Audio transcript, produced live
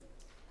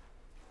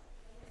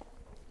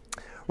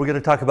We're going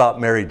to talk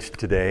about marriage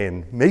today,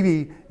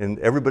 and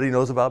everybody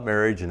knows about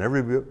marriage and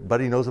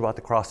everybody knows about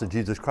the cross of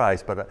Jesus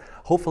Christ, but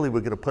hopefully we're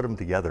going to put them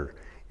together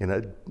in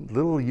a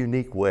little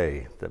unique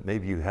way that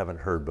maybe you haven't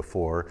heard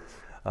before,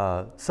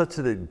 such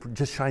that it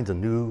just shines a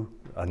new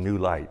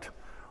light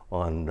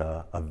on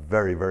a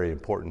very, very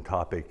important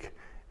topic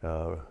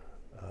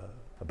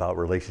about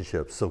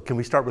relationships. So can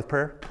we start with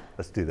prayer?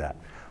 Let's do that.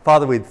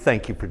 Father, we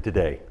thank you for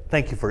today.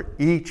 Thank you for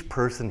each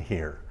person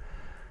here.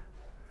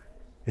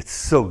 It's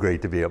so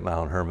great to be at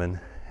Mount Hermon.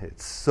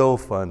 It's so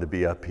fun to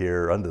be up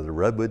here under the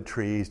redwood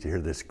trees, to hear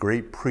this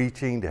great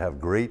preaching, to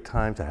have great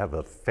time, to have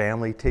a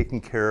family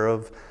taken care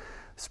of,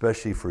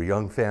 especially for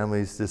young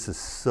families. This is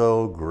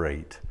so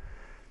great.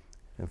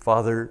 And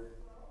Father,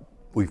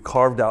 we've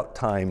carved out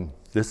time.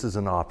 This is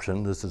an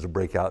option. This is a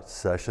breakout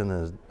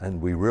session, and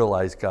we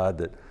realize, God,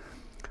 that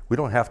we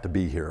don't have to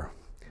be here.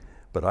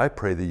 But I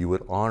pray that you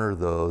would honor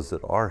those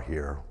that are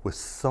here with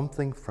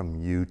something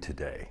from you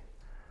today.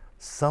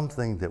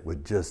 Something that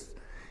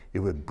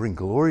would bring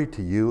glory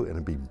to you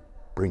and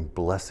bring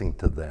blessing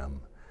to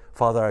them.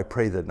 Father, I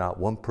pray that not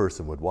one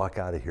person would walk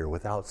out of here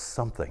without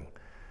something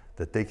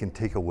that they can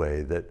take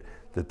away, that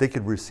they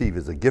could receive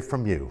as a gift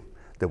from you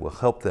that will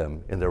help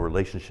them in their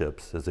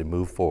relationships as they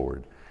move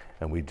forward.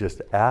 And we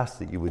just ask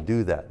that you would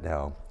do that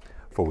now,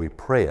 for we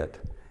pray it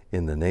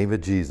in the name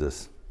of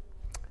Jesus.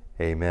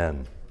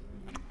 Amen.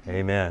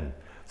 Amen.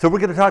 So we're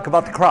going to talk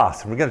about the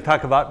cross, and we're going to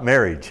talk about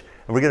marriage.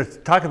 And we're going to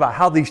talk about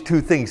how these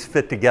two things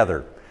fit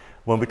together.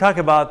 When we talk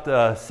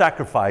about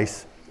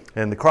sacrifice,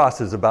 and the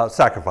cross is about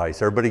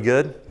sacrifice. Everybody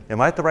good?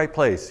 Am I at the right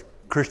place?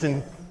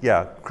 Christian?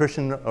 Yeah.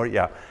 Christian?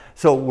 Yeah.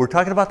 So we're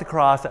talking about the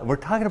cross, and we're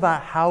talking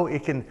about how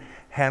it can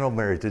handle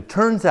marriage. It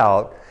turns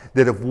out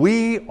that if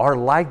we are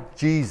like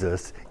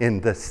Jesus in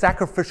the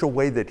sacrificial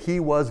way that he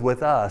was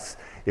with us,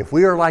 if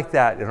we are like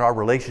that in our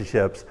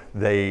relationships,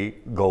 they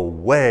go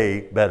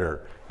way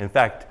better. In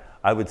fact,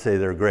 I would say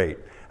they're great.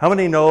 How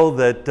many know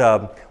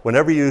that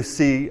whenever you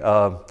see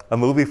a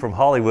movie from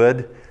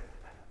Hollywood,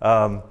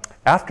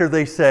 after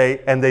they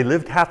say, and they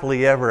lived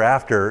happily ever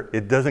after,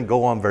 it doesn't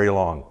go on very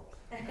long?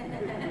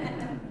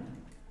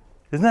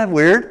 Isn't that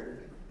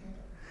weird?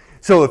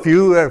 So if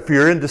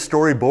you're into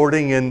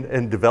storyboarding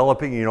and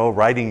developing,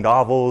 writing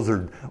novels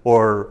or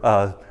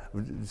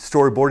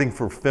storyboarding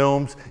for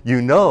films,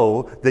 you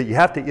know that you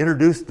have to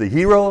introduce the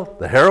hero,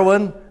 the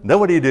heroine, and then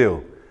what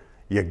do?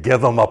 You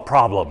give them a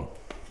problem.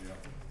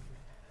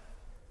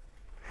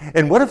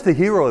 And what if the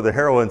hero or the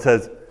heroine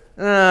says,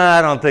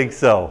 I don't think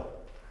so,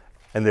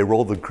 and they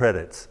roll the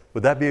credits?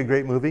 Would that be a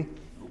great movie?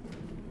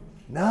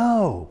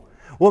 No.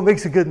 What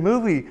makes a good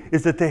movie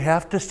is that they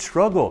have to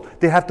struggle.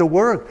 They have to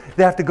work.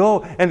 They have to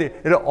go and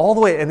all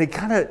the way. And they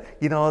kind of,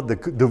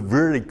 the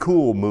really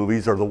cool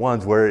movies are the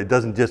ones where it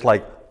doesn't just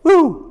like,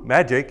 woo,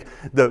 magic.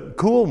 The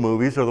cool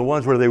movies are the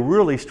ones where they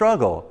really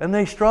struggle. And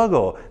they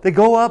struggle. They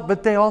go up,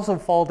 but they also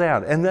fall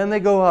down. And then they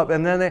go up,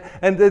 and then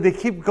they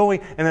keep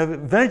going. And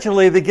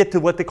eventually they get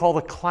to what they call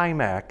the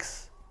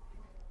climax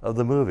of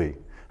the movie.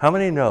 How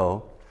many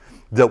know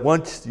that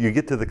once you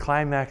get to the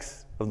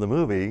climax of the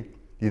movie,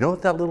 you know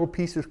what that little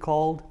piece is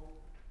called?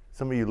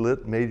 Some of you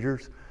lit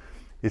majors?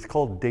 It's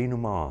called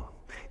denouement.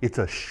 It's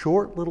a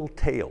short little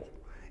tale.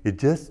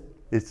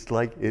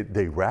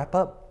 They wrap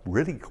up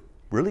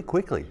really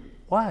quickly.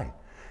 Why?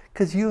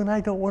 Because you and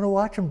I don't want to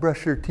watch them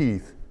brush their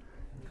teeth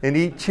and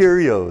eat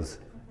Cheerios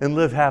and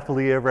live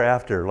happily ever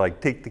after,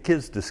 like take the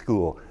kids to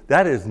school.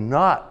 That's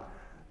not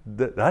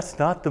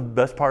the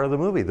best part of the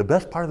movie. The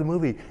best part of the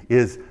movie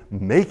is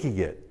making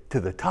it to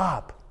the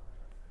top.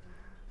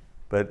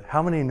 But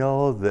how many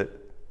know that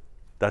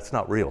that's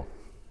not real?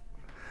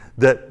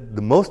 That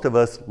the most of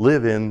us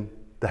live in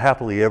the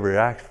happily ever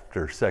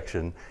after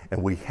section,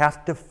 and we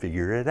have to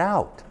figure it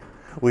out.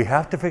 We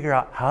have to figure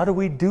out, how do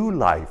we do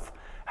life?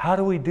 How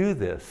do we do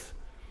this?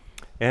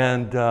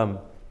 And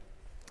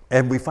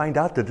we find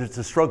out that it's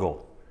a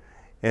struggle.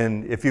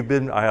 And if you've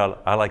been,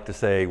 I like to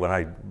say, when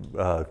I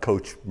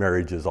coach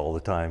marriages all the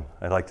time,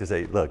 I like to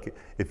say, look,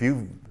 if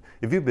you've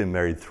been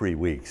married 3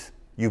 weeks,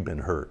 you've been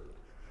hurt.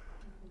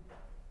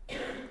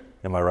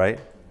 Am I right?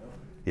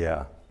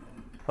 Yeah.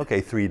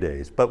 Okay, 3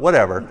 days, but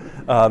whatever.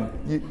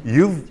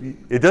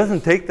 It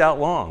doesn't take that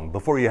long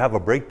before you have a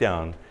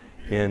breakdown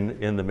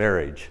in the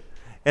marriage.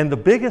 And the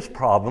biggest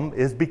problem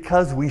is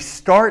because we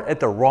start at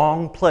the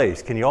wrong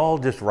place. Can you all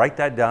just write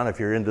that down if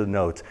you're into the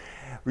notes?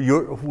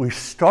 We're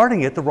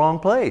starting at the wrong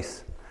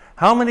place.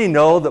 How many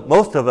know that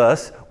most of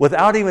us,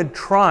 without even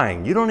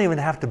trying, you don't even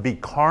have to be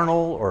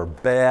carnal or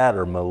bad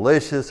or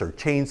malicious or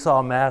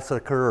chainsaw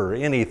massacre or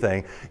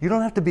anything. You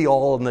don't have to be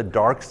all on the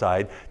dark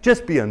side.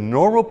 Just be a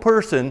normal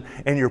person,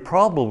 and you're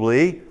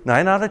probably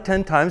 9 out of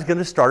 10 times going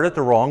to start at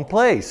the wrong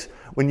place.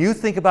 When you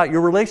think about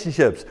your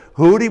relationships,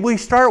 who did we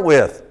start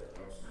with?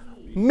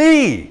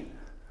 Me.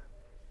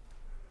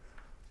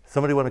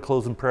 Somebody want to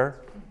close in prayer?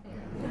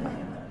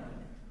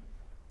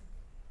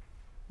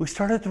 We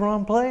started at the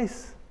wrong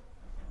place.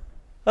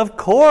 Of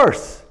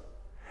course.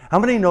 How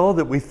many know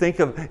that we think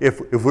of, if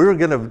we were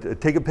going to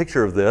take a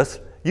picture of this,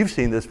 you've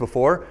seen this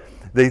before,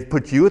 They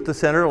put you at the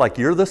center like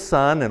you're the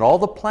sun, and all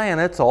the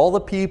planets, all the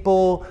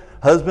people,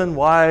 husband,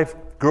 wife,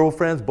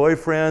 girlfriends,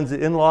 boyfriends,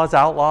 in-laws,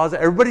 outlaws,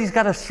 everybody's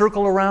got to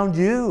circle around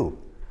you.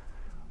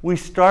 We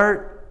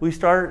start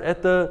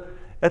at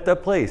the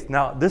place.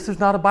 Now, this is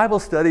not a Bible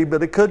study,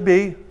 but it could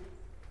be.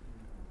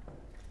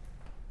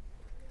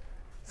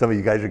 Some of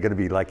you guys are going to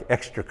be like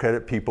extra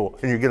credit people,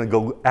 and you're going to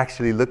go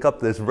actually look up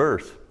this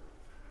verse.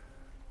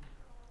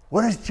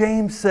 What does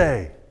James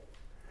say?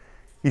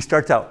 He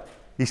starts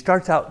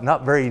out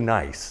not very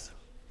nice.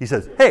 He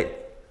says, hey,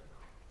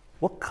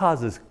 what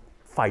causes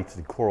fights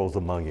and quarrels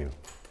among you?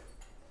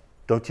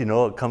 Don't you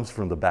know it comes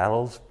from the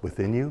battles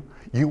within you?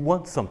 You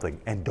want something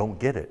and don't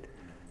get it.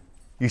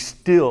 You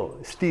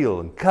steal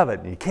and covet,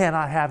 and you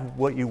cannot have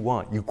what you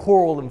want. You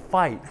quarrel and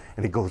fight,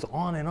 and it goes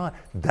on and on.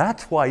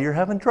 That's why you're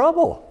having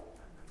trouble.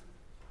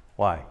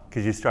 Why?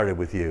 Because you started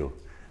with you.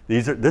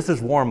 This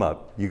is warm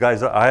up. You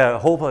guys,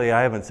 hopefully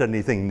I haven't said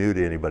anything new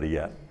to anybody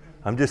yet.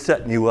 I'm just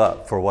setting you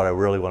up for what I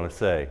really want to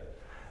say.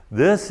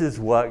 This is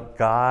what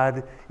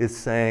God is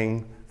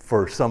saying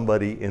for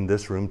somebody in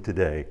this room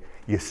today.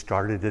 You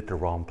started at the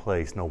wrong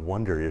place. No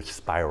wonder it's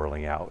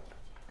spiraling out.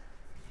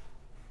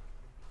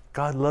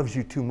 God loves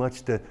you too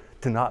much to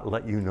not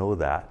let you know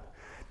that.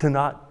 To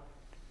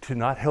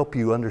not help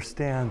you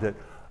understand that,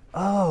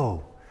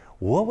 oh,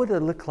 what would it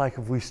look like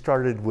if we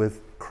started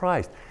with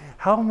Christ?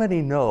 How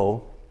many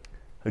know,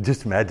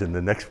 just imagine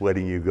the next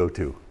wedding you go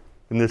to.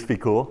 Wouldn't this be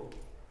cool?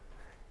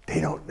 They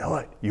don't know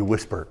it. You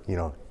whisper,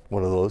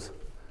 one of those.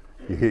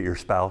 You hit your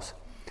spouse.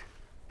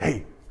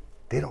 Hey,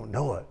 they don't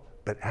know it.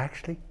 But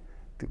actually,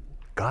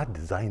 God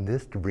designed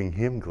this to bring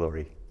him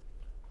glory,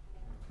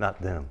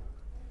 not them.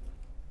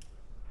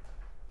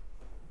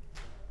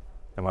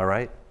 Am I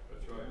right?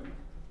 That's right.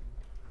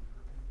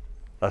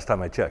 Last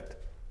time I checked.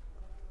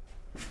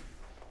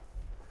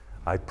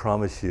 I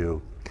promise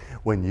you,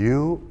 when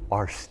you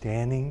are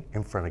standing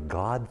in front of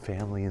God,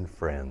 family, and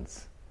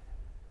friends,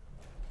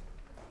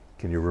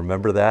 can you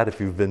remember that if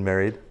you've been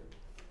married?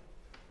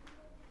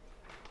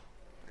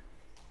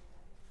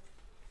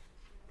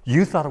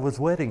 You thought it was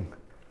wedding.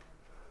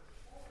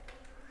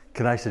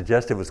 Can I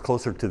suggest it was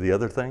closer to the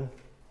other thing?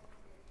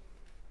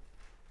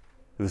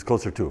 It was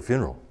closer to a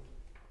funeral.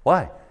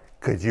 Why?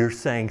 Because you're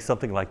saying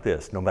something like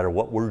this, no matter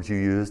what words you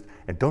used,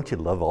 and don't you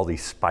love all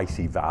these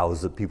spicy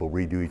vows that people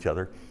read to each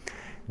other?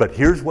 But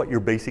here's what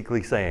you're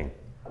basically saying.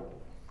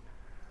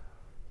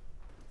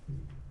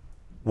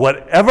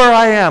 Whatever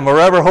I am or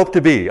ever hope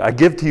to be, I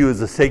give to you as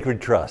a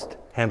sacred trust.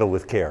 Handle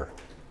with care.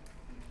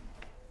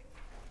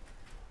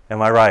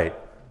 Am I right?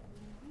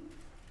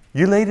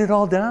 You laid it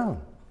all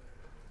down.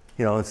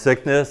 In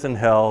sickness and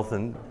health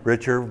and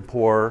rich or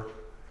poor.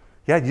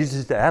 Yeah, you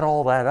just add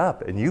all that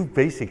up, and you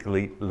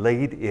basically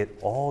laid it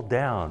all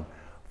down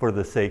for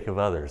the sake of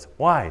others.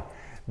 Why?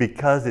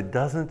 Because it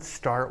doesn't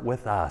start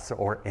with us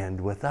or end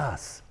with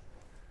us.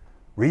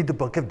 Read the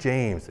book of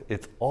James.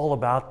 It's all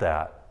about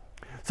that.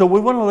 So we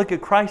want to look at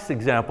Christ's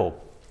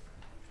example.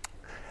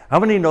 How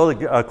many know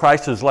that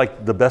Christ is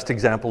like the best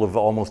example of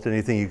almost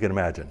anything you can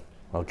imagine?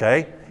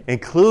 Okay?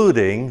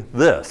 Including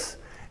this.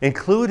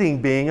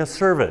 Including being a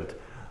servant.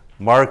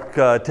 Mark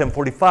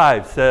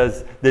 10:45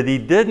 says that he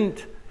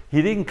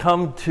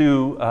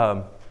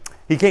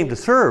came to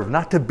serve,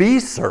 not to be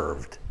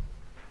served.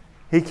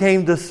 He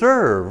came to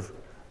serve,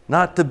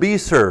 not to be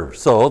served.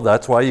 So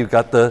that's why you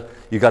got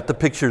the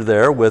picture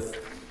there with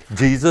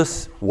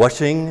Jesus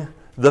washing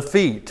the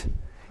feet.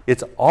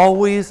 It's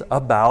always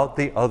about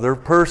the other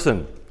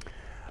person.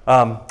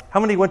 How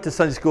many went to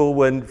Sunday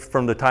school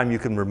from the time you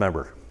can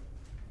remember?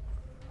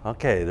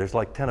 Okay, there's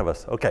like 10 of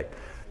us. Okay,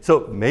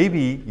 so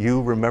maybe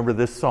you remember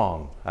this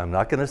song. I'm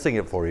not going to sing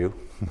it for you.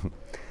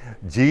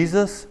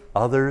 Jesus,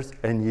 others,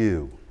 and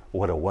you.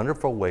 What a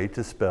wonderful way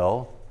to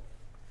spell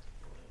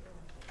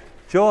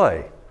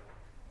joy.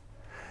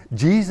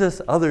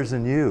 Jesus, others,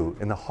 and you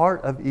in the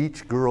heart of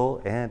each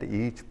girl and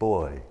each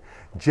boy.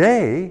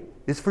 J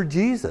is for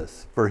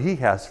Jesus, for he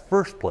has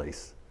first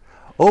place.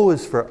 O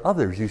is for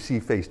others you see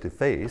face to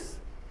face.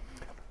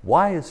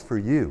 Y is for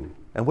you,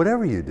 and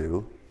whatever you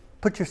do,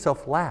 put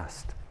yourself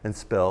last and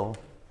spell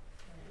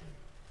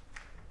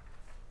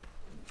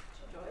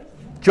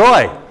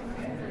joy.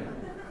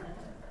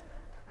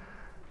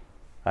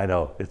 I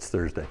know, it's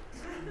Thursday.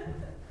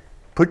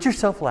 Put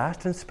yourself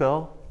last and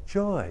spell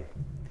joy.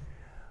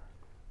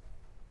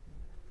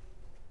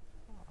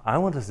 I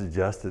want to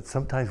suggest that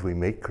sometimes we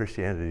make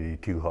Christianity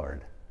too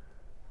hard.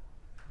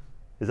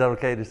 Is that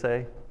okay to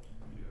say?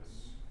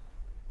 Yes.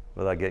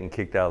 Without getting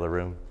kicked out of the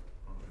room?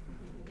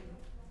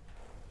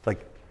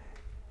 Like,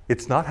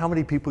 it's not how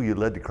many people you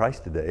led to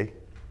Christ today.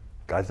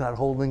 God's not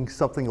holding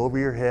something over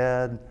your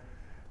head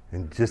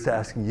and just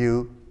asking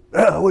you,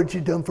 what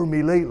you done for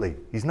me lately?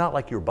 He's not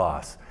like your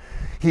boss.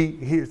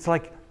 It's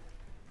like,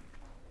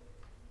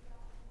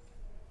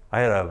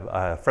 I had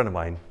a friend of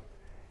mine.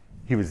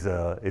 He was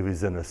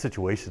in a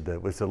situation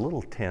that was a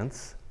little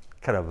tense,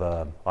 kind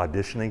of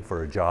auditioning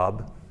for a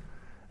job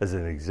as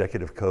an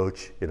executive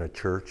coach in a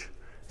church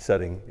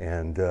setting,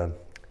 and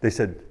they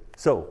said,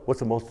 "So,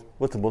 what's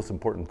the most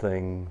important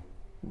thing?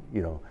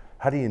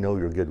 How do you know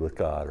you're good with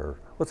God?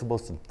 Or what's the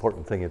most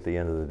important thing at the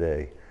end of the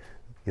day?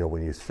 You know,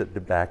 when you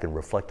sit back and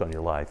reflect on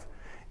your life.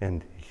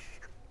 And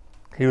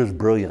he was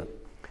brilliant.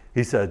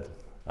 He said,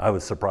 I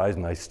was surprised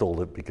and I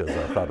stole it because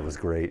I thought it was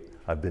great.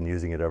 I've been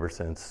using it ever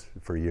since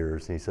for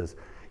years. And he says,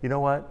 you know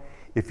what?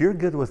 If you're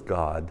good with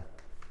God,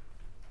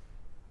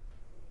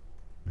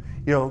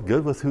 you know,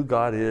 good with who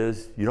God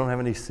is, you don't have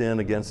any sin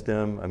against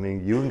him. I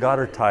mean, you and God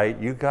are tight.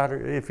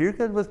 If you're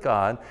good with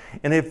God,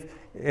 and if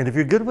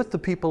you're good with the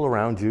people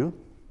around you,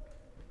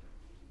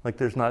 like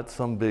there's not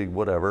some big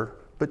whatever,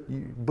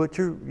 but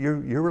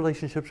your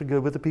relationships are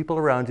good with the people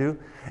around you,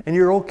 and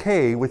you're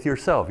okay with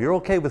yourself. You're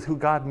okay with who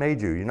God made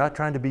you. You're not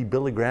trying to be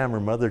Billy Graham or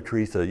Mother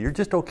Teresa. You're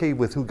just okay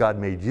with who God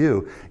made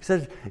you. He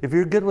says, if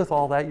you're good with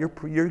all that, you're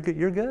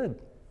good.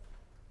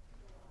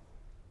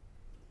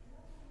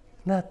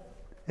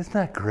 Isn't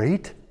that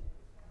great?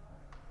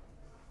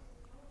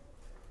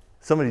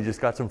 Somebody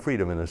just got some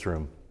freedom in this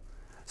room.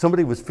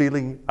 Somebody was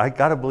feeling, I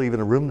gotta believe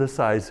in a room this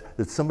size,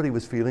 that somebody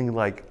was feeling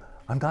like,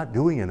 I'm not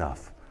doing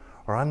enough,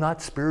 or I'm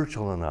not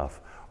spiritual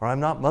enough, or I'm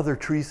not Mother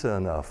Teresa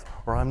enough,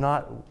 or I'm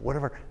not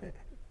whatever.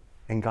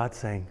 And God's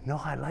saying, no,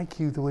 I like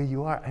you the way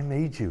you are. I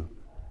made you.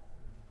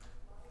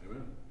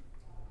 Amen.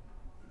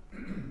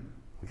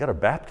 We got a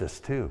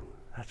Baptist too.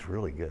 That's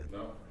really good.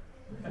 No.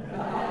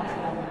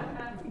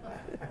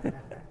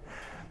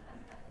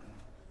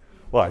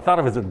 Well, I thought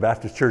I was in the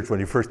Baptist church when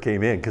he first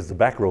came in because the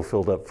back row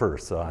filled up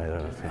first. So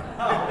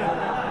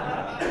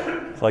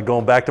it's like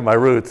going back to my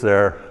roots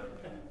there.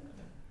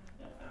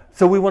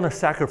 So we want to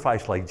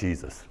sacrifice like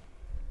Jesus.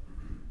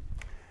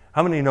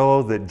 How many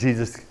know that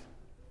Jesus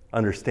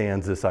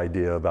understands this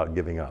idea about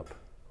giving up?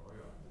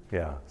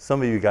 Yeah,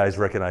 some of you guys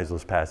recognize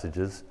those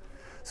passages.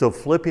 So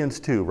Philippians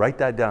 2, write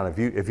that down.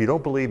 If you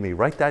don't believe me,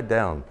 write that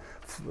down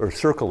or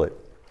circle it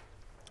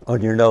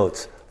on your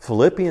notes.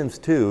 Philippians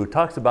 2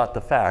 talks about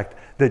the fact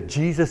that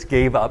Jesus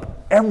gave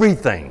up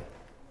everything.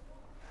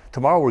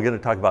 Tomorrow we're going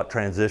to talk about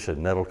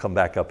transition. That'll come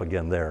back up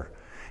again there.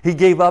 He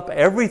gave up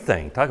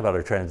everything. Talk about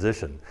a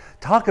transition.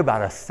 Talk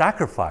about a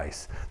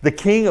sacrifice. The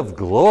King of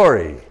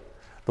glory,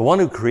 the one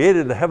who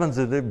created the heavens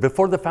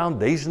before the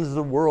foundations of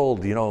the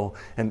world, you know,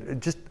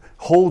 and just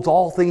holds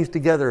all things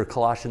together,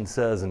 Colossians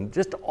says, and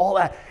just all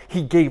that.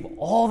 He gave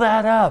all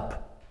that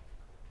up,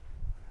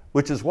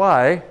 which is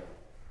why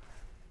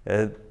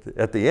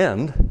at the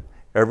end,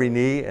 every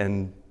knee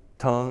and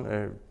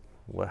tongue,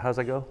 how's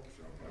that go?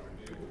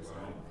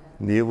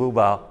 Knee will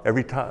bow,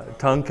 every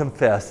tongue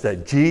confess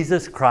that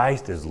Jesus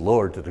Christ is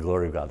Lord to the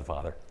glory of God the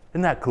Father.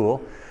 Isn't that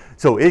cool?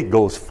 So it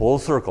goes full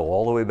circle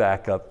all the way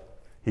back up.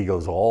 He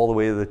goes all the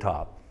way to the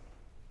top.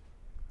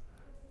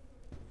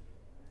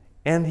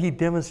 And he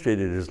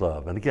demonstrated his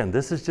love. And again,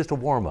 this is just a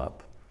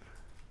warm-up.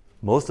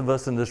 Most of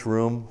us in this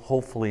room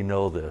hopefully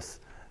know this,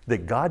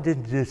 that God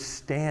didn't just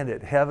stand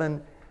at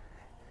heaven.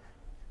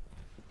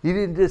 He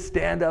didn't just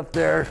stand up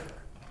there.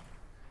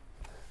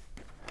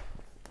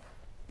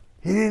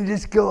 He didn't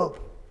just go,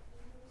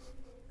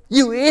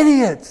 you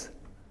idiots,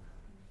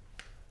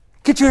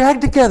 get your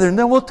act together and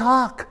then we'll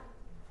talk.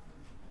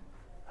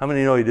 How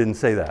many know he didn't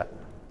say that?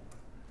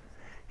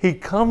 He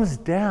comes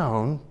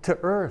down to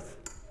earth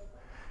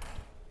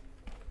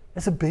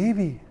as a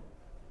baby,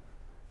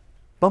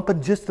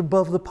 bumping just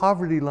above the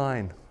poverty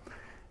line,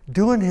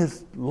 doing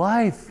his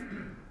life,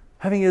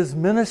 having his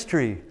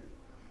ministry,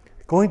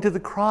 going to the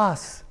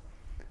cross,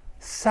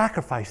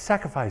 sacrifice.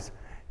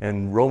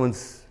 And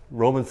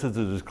Romans says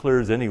it as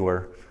clear as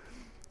anywhere.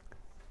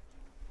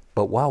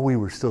 But while we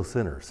were still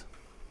sinners,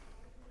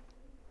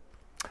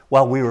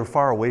 while we were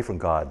far away from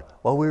God,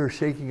 while we were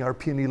shaking our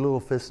puny little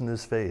fists in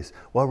his face,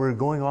 while we were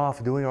going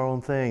off doing our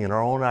own thing and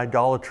our own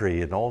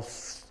idolatry and all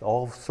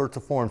sorts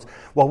of forms,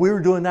 while we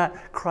were doing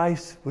that,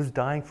 Christ was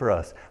dying for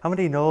us. How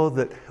many know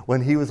that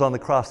when he was on the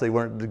cross, they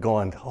weren't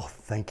going, oh,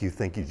 thank you,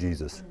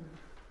 Jesus?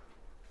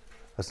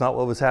 That's not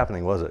what was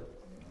happening, was it?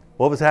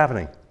 What was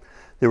happening?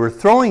 They were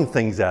throwing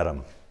things at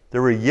him. They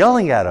were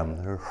yelling at him.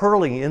 They were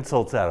hurling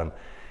insults at him.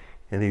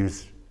 And he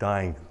was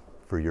dying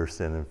for your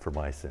sin and for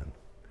my sin.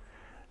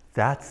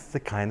 That's the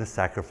kind of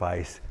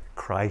sacrifice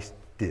Christ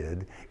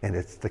did. And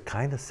it's the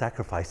kind of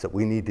sacrifice that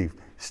we need to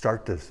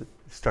start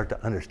to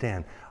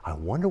understand. I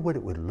wonder what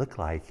it would look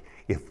like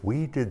if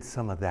we did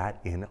some of that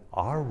in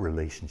our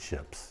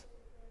relationships.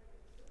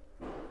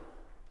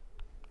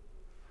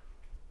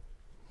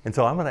 And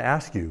so I'm going to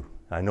ask you,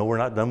 I know we're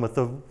not done with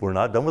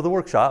the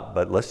workshop,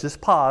 but let's just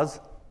pause,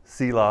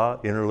 Selah,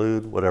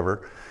 interlude,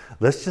 whatever.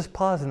 Let's just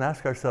pause and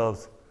ask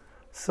ourselves,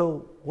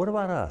 so what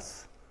about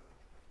us?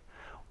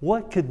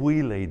 What could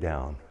we lay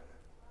down?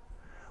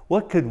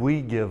 What could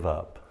we give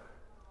up?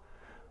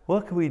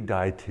 What could we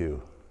die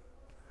to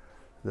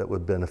that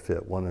would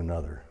benefit one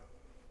another?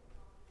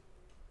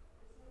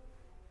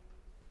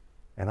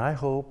 And I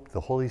hope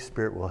the Holy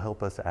Spirit will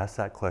help us ask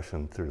that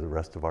question through the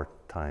rest of our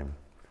time,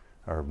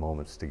 our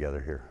moments together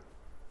here.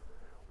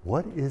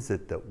 What is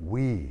it that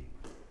we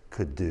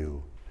could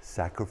do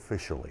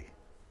sacrificially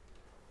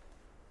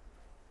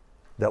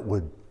that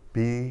would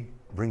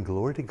bring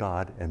glory to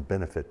God and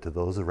benefit to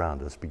those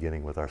around us,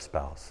 beginning with our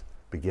spouse,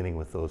 beginning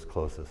with those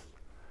closest?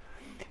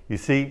 You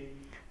see,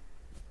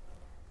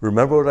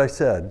 remember what I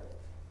said,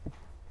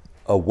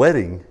 a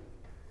wedding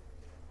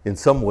in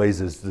some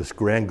ways is this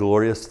grand,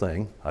 glorious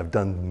thing. I've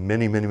done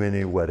many, many,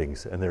 many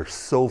weddings, and they're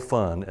so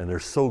fun, and they're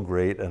so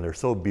great, and they're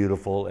so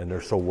beautiful, and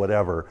they're so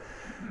whatever.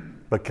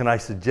 But can I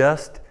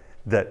suggest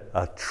that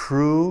a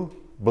true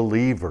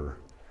believer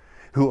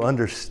who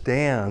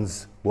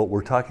understands what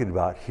we're talking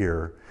about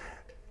here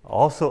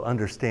also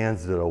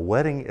understands that a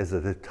wedding is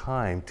a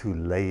time to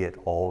lay it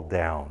all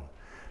down.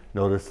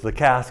 Notice the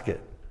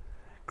casket.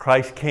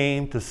 Christ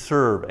came to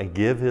serve and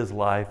give his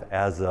life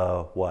as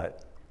a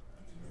what?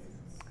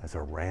 As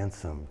a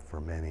ransom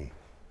for many.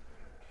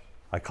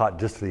 I caught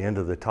just the end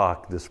of the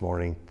talk this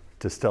morning.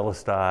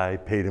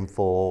 Tetelestai, paid in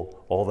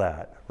full, all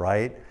that,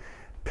 right?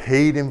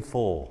 Paid in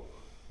full.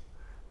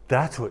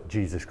 That's what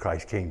Jesus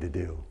Christ came to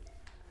do.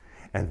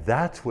 And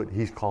that's what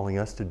he's calling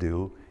us to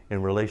do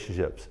in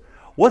relationships.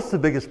 What's the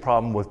biggest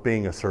problem with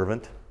being a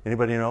servant?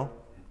 Anybody know?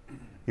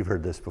 You've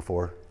heard this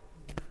before.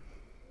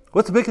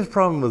 What's the biggest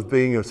problem with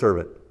being a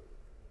servant?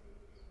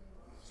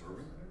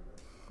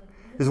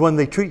 Is when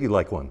they treat you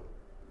like one.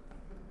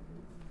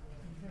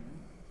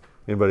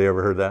 Anybody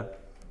ever heard that?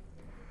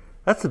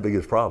 That's the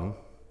biggest problem.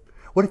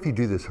 What if you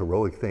do this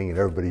heroic thing and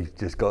everybody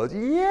just goes,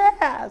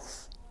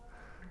 yes!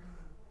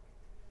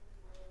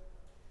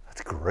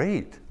 That's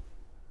great.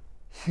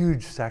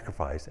 Huge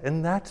sacrifice.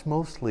 And that's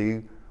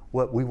mostly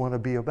what we want to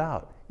be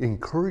about,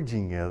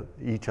 encouraging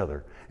each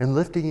other and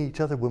lifting each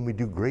other when we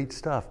do great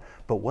stuff.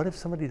 But what if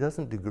somebody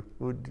doesn't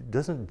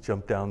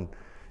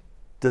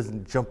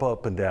jump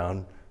up and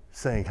down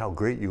saying how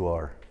great you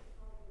are?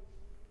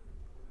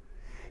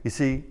 You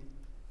see,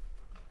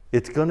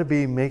 it's going to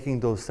be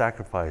making those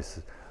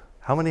sacrifices.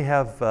 How many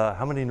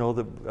know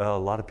that a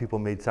lot of people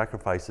made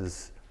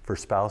sacrifices for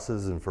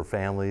spouses and for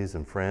families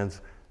and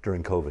friends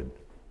during COVID?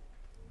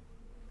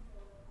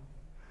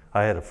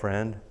 I had a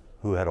friend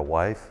who had a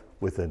wife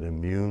with an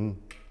immune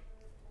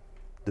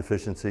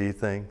deficiency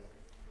thing,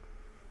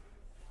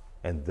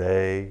 and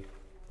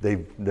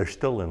they're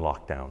still in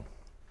lockdown.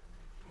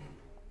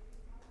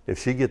 If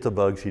she gets a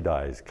bug, she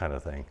dies, kind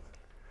of thing.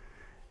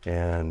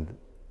 And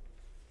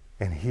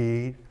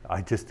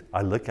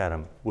I look at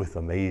him with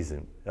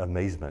amazement.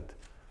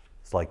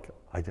 It's like,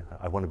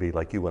 I want to be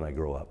like you when I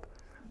grow up.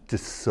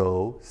 Just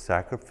so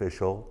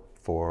sacrificial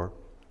for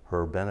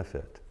her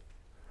benefit.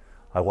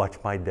 I watch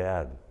my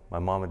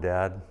mom and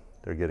dad,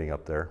 they're getting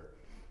up there.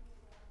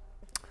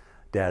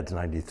 Dad's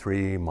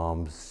 93,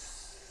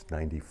 mom's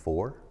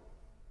 94.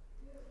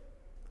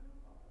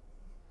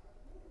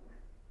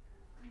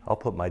 I'll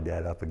put my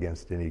dad up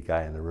against any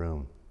guy in the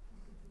room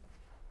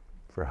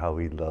for how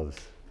he loves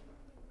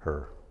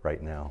her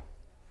right now.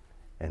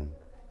 And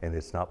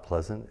it's not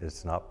pleasant,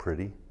 it's not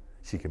pretty.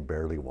 She can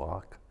barely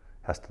walk,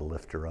 has to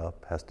lift her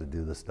up, has to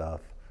do the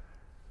stuff.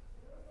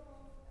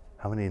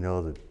 How many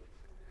know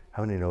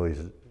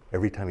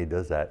every time he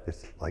does that,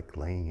 it's like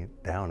laying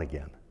it down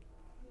again?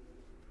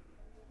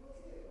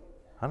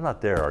 I'm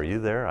not there. Are you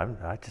there?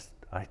 I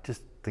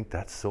just think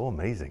that's so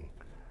amazing.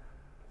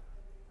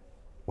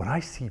 When I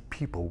see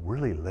people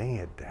really laying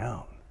it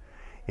down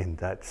in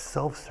that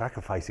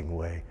self-sacrificing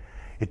way,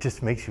 it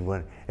just makes you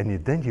want,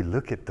 and then you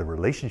look at the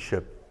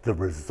relationship, the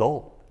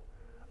result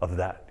of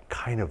that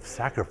kind of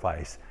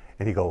sacrifice,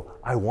 and you go,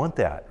 I want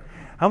that.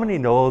 How many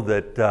know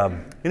that,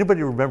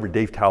 anybody remember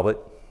Dave Talbot,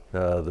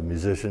 the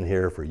musician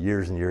here for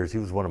years and years? He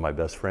was one of my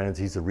best friends.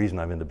 He's the reason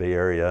I'm in the Bay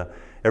Area.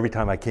 Every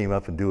time I came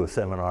up and do a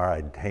seminar,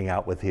 I'd hang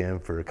out with him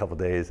for a couple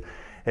days.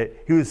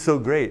 He was so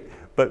great,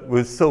 but it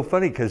was so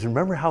funny because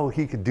remember how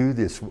he could do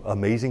this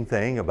amazing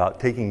thing about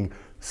taking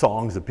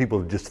songs that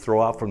people just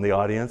throw out from the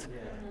audience? Yeah.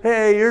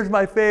 Hey, here's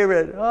my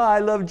favorite. Oh, I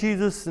love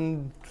Jesus,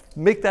 and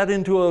make that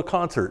into a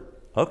concert.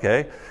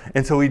 Okay.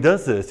 And so he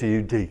does this.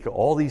 He take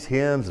all these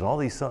hymns and all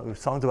these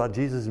songs about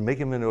Jesus and make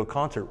them into a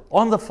concert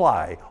on the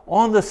fly,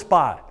 on the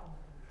spot.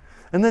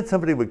 And then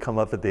somebody would come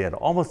up at the end,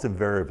 almost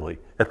invariably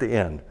at the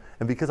end.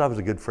 And because I was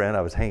a good friend,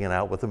 I was hanging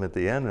out with them at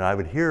the end, and I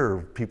would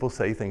hear people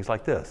say things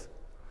like this.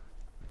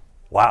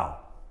 Wow,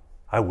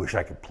 I wish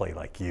I could play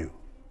like you.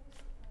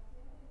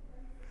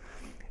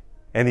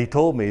 And he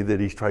told me that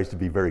he tries to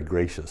be very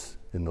gracious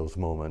in those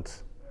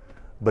moments.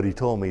 But he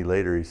told me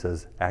later, he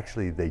says,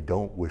 actually, they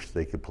don't wish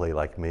they could play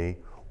like me,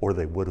 or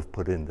they would have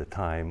put in the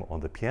time on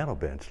the piano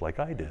bench like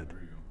I did.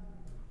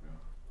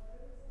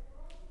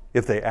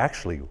 If they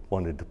actually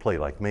wanted to play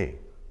like me.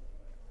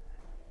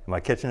 Am I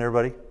catching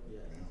everybody?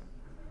 Yes.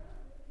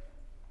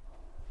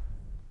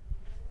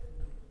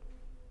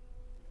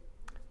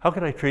 How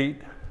can I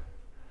treat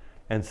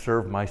and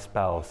serve my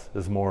spouse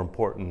is more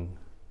important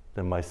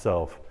than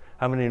myself?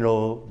 How many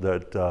know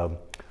that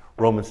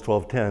Romans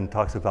 12:10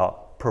 talks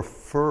about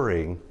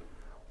preferring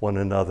one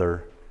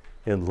another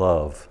in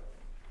love?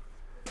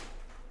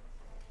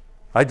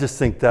 I just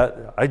think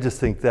that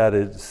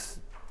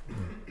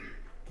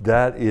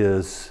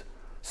is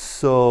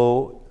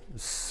so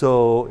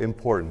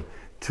important,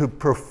 to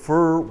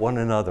prefer one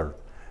another,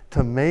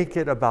 to make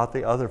it about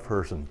the other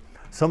person.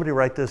 Somebody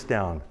write this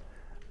down.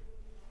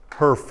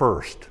 Her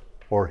first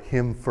or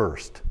him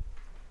first.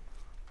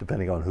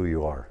 depending on who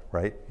you are,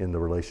 right, in the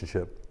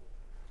relationship.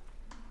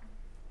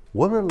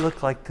 What would it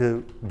look like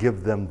to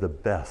give them the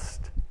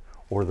best,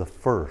 or the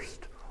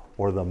first,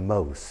 or the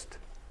most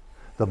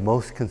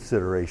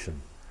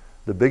consideration,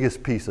 the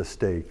biggest piece of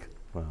steak,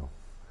 well,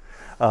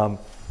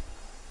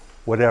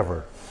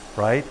 whatever,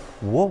 right?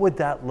 What would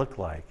that look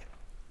like?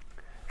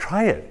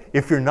 Try it.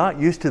 If you're not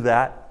used to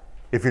that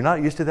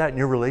in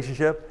your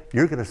relationship,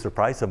 you're going to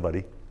surprise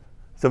somebody.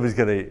 Somebody's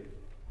going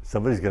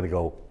to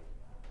go,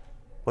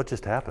 what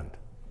just happened?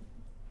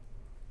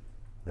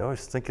 They're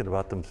always thinking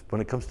about them when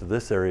it comes to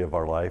this area of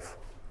our life,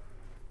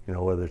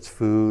 whether it's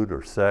food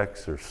or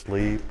sex or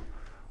sleep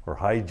or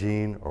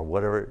hygiene or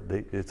whatever,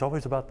 it's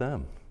always about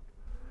them.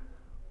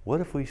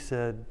 What if we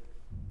said,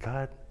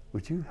 God,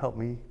 would you help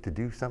me to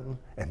do something?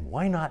 And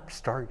why not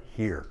start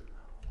here?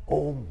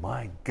 Oh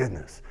my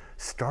goodness,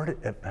 start it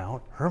at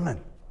Mount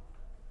Hermon.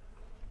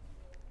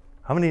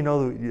 How many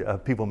know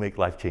that people make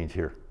life change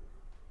here?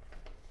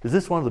 Is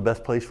this one of the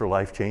best places for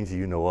life change that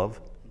you know of?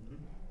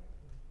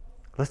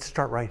 Let's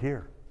start right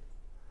here.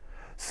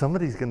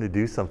 Somebody's going to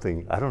do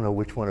something, I don't know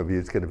which one of you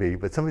it's going to be,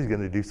 but somebody's going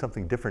to do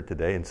something different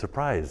today and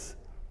surprise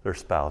their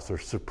spouse or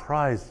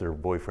surprise their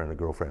boyfriend or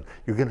girlfriend.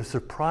 You're going to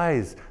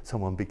surprise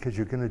someone because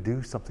you're going to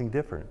do something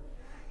different.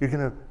 You're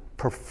going to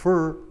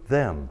prefer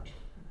them.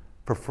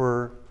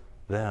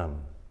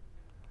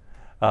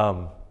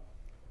 And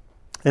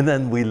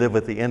then we live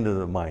at the end of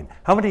the mind.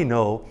 How many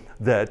know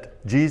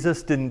that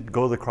Jesus didn't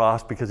go to the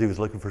cross because he was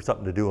looking for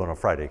something to do on a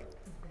Friday?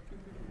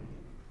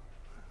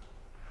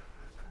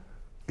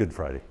 Good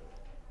Friday.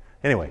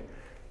 Anyway,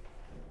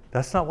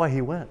 that's not why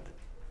he went.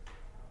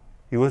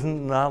 He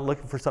wasn't not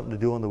looking for something to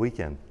do on the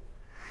weekend.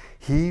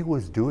 He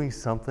was doing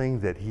something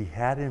that he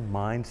had in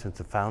mind since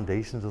the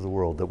foundations of the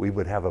world, that we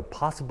would have a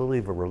possibility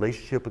of a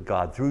relationship with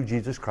God through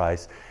Jesus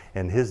Christ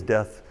and his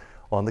death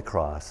on the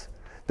cross,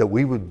 that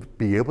we would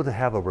be able to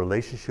have a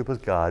relationship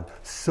with God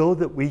so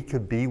that we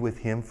could be with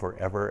him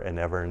forever and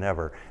ever and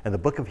ever. And the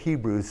book of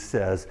Hebrews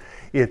says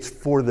it's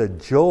for the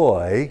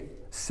joy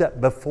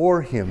set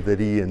before him that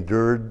he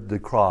endured the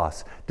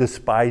cross,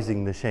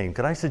 despising the shame.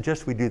 Can I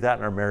suggest we do that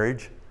in our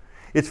marriage?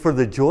 It's for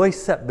the joy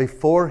set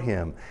before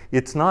him.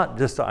 It's not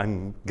just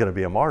I'm going to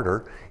be a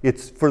martyr.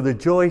 It's for the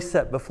joy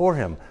set before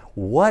him.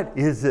 What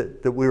is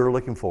it that we were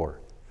looking for?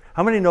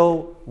 How many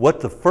know what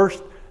the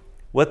first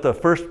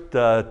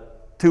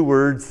two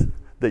words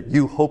that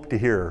you hope to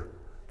hear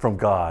from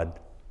God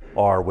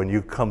are when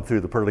you come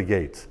through the pearly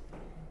gates?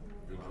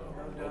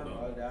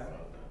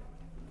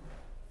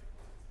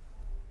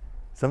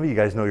 Some of you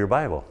guys know your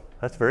Bible.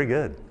 That's very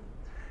good.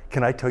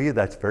 Can I tell you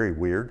that's very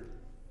weird?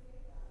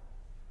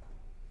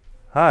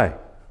 Hi.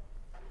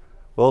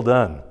 Well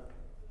done.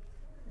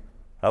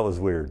 That was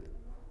weird.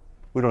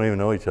 We don't even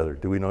know each other.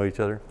 Do we know each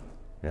other?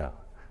 Yeah.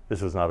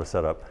 This was not a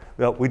setup.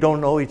 Well, we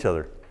don't know each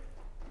other.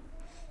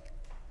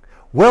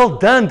 Well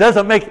done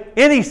doesn't make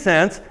any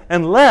sense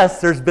unless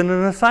there's been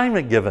an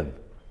assignment given.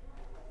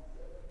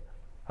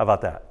 How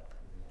about that?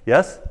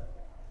 Yes?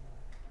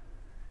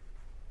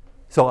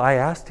 So I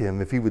asked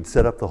him if he would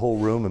set up the whole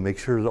room and make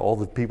sure that all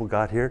the people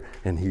got here,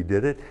 and he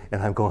did it.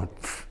 And I'm going,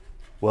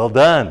 well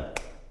done.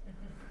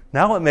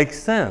 Now it makes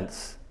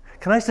sense.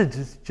 Can I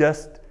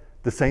suggest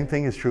the same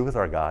thing is true with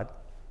our God?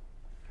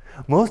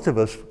 Most of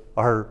us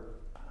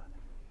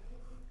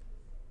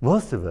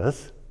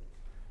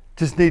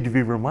just need to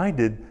be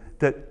reminded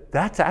that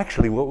that's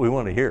actually what we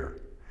want to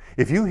hear.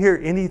 If you hear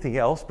anything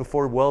else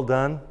before well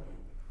done,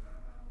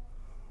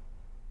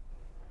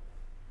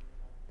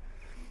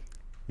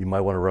 you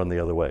might want to run the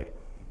other way.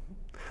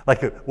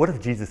 Like, what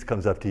if Jesus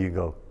comes up to you and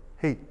go,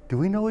 hey, do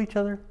we know each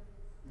other?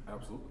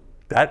 Absolutely.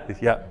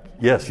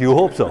 Yes, you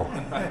hope so.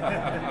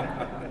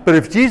 But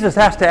if Jesus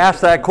has to ask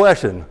that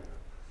question,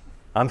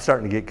 I'm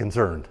starting to get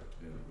concerned.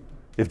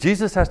 If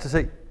Jesus has to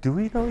say, do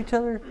we know each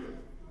other?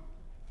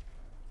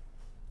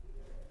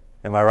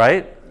 Am I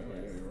right?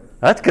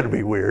 That's going to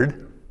be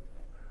weird.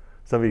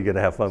 Some of you are going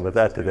to have fun with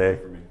that today.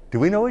 Do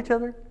we know each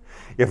other?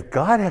 If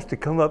God has to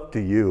come up to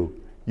you,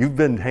 you've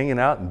been hanging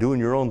out and doing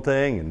your own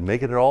thing and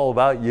making it all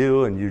about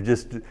you, and you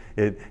just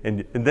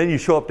and then you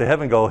show up to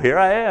heaven and go, here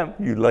I am,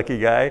 you lucky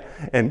guy.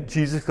 And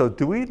Jesus goes,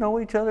 do we know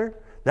each other?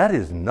 That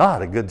is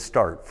not a good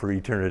start for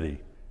eternity.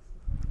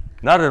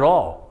 Not at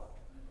all.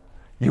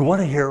 You want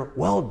to hear,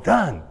 well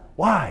done.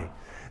 Why?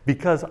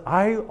 Because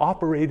I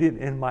operated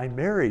in my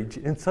marriage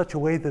in such a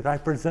way that I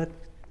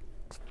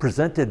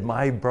presented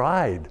my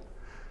bride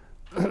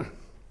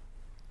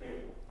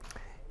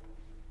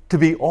to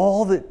be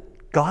all that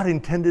God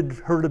intended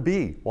her to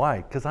be.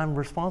 Why? Because I'm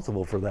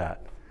responsible for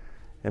that.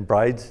 And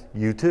brides,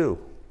 you too.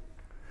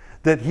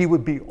 That he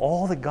would be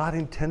all that God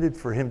intended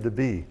for him to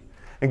be.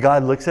 And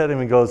God looks at him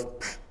and goes,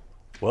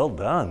 well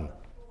done.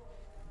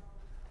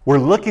 We're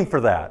looking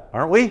for that,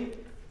 aren't we?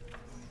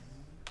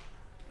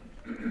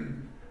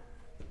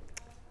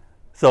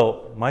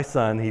 So my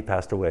son, he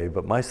passed away,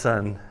 but my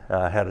son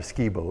had a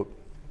ski boat.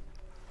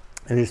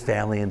 And his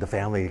family, and the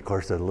family, of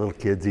course, the little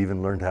kids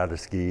even learned how to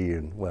ski,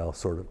 and well,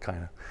 sort of,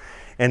 kind of.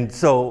 And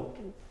so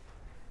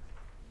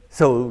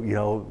So,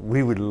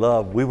 we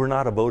were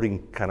not a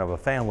boating kind of a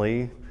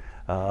family,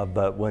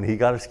 but when he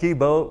got a ski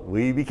boat,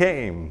 we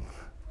became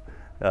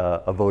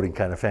a boating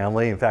kind of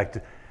family. In fact,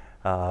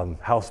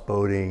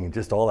 houseboating,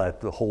 just all that,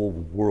 the whole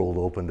world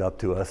opened up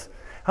to us.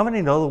 How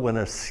many know that when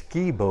a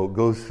ski boat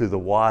goes through the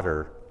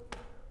water,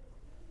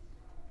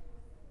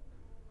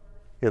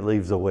 it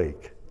leaves a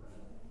wake?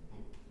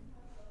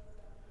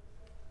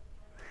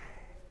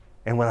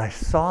 And when I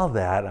saw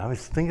that, I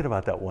was thinking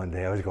about that one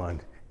day. I was going,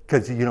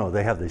 because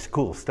they have this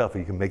cool stuff.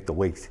 You can make the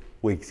wakes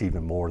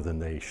even more than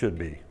they should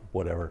be,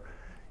 whatever,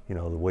 the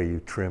way you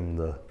trim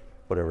the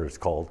whatever it's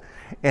called,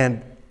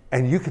 and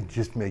you can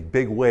just make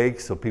big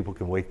wakes so people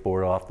can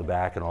wakeboard off the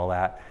back and all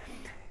that.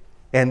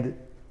 And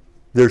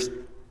there's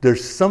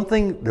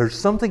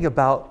something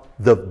about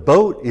the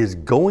boat is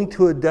going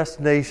to a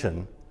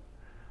destination.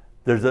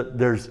 There's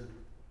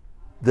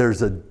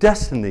a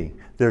destiny.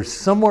 There's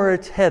somewhere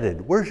it's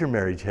headed. Where's your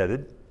marriage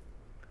headed?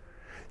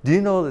 Do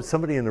you know that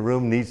somebody in the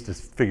room needs to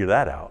figure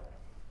that out?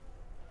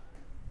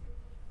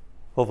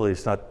 Hopefully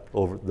it's not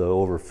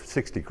over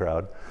 60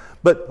 crowd.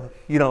 But,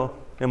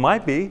 it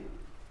might be.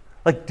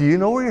 Like, do you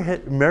know where your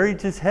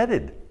marriage is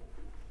headed?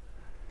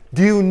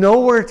 Do you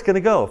know where it's going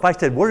to go? If I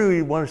said, where do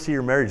you want to see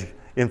your marriage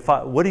in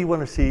what do you want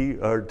to see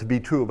or to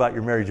be true about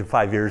your marriage in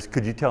 5 years?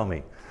 Could you tell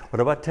me? What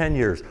about 10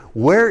 years?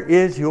 Where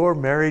is your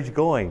marriage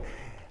going?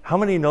 How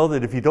many know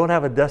that if you don't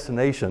have a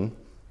destination,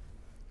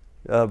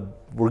 we're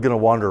going to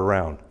wander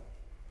around?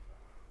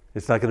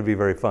 It's not going to be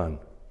very fun.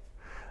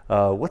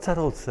 What's that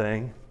old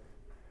saying?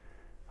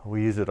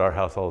 We use it at our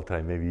house all the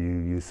time. Maybe you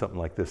use something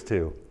like this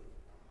too.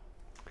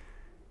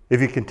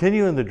 If you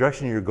continue in the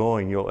direction you're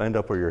going, you'll end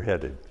up where you're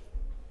headed.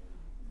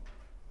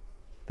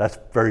 That's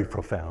very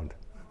profound.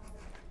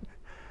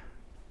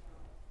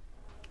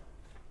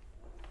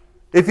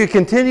 If you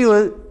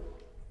continue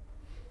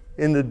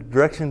in the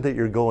direction that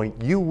you're going,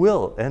 you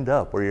will end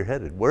up where you're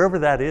headed, wherever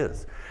that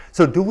is.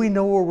 So do we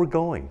know where we're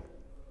going?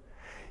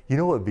 You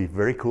know what would be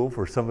very cool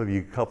for some of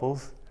you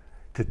couples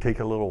to take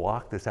a little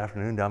walk this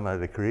afternoon down by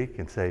the creek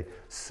and say,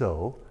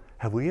 so,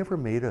 have we ever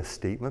made a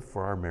statement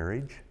for our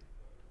marriage?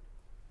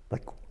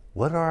 Like,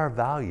 what are our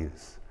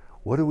values?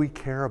 What do we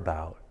care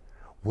about?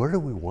 Where do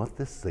we want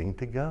this thing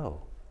to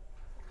go?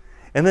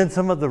 And then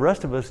some of the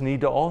rest of us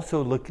need to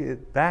also look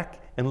back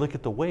and look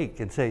at the wake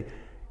and say,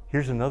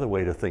 here's another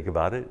way to think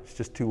about it. It's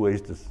just two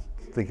ways to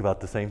think about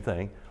the same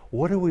thing.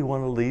 What do we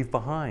want to leave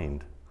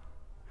behind?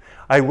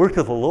 I worked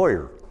with a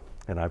lawyer,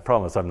 and I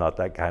promise I'm not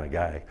that kind of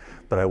guy,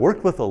 but I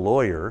worked with a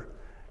lawyer,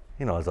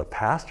 as a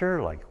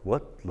pastor, like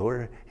what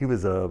lawyer? He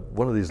was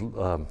one of these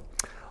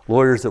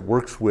lawyers that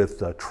works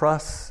with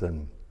trusts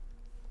and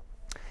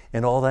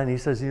all that. And he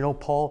says,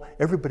 Paul,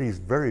 everybody's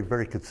very,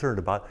 very concerned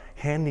about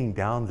handing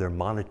down their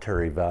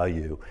monetary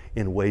value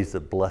in ways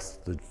that bless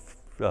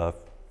the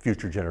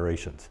future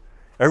generations.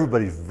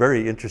 Everybody's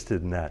very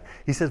interested in that.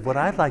 He says, what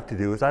I'd like to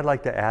do is I'd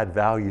like to add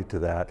value to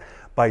that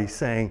by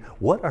saying,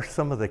 what are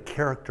some of the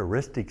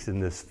characteristics in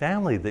this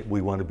family that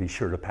we want to be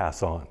sure to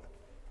pass on?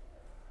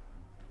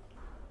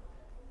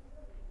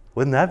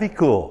 Wouldn't that be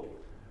cool?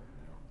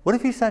 What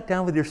if you sat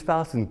down with your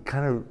spouse and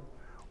kind of,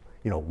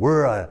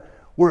 we're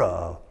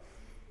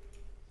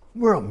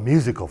a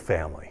musical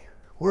family.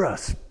 We're a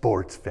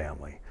sports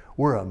family.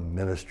 We're a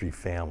ministry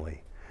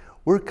family.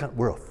 We're a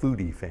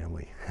foodie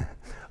family.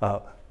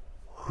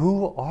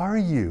 Who are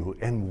you,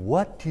 and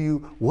what do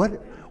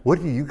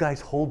you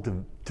guys hold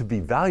to be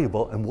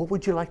valuable, and what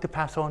would you like to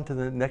pass on to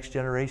the next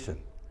generation?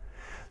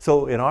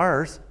 So in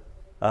ours,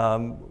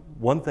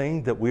 one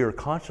thing that we are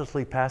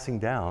consciously passing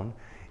down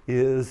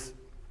is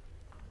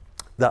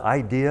the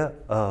idea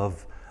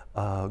of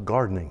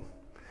gardening.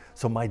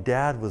 So my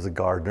dad was a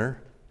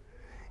gardener,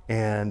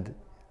 and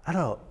I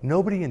don't know,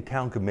 nobody in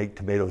town could make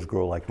tomatoes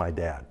grow like my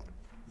dad.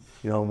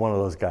 One of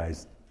those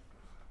guys.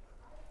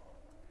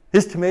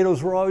 His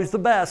tomatoes were always the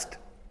best.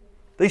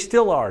 They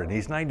still are, and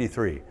he's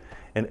 93.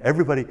 And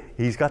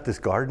he's got this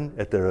garden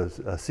at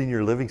the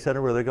senior living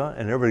center where they're going,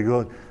 and everybody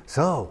going,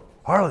 so,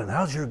 Harlan,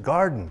 how's your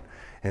garden?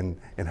 And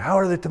how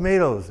are the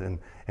tomatoes? And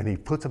he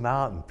puts them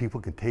out, and people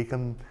can take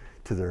them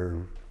to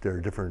their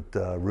different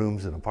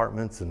rooms and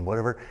apartments and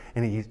whatever.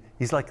 And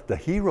he's like the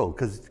hero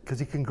because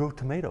he can grow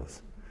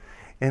tomatoes.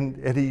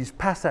 And he's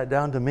passed that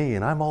down to me,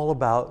 and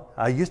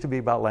I used to be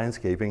about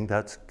landscaping.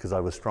 That's because I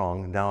was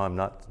strong. Now I'm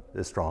not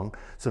as strong.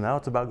 So now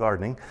it's about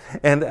gardening.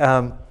 And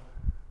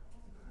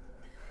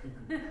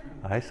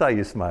I saw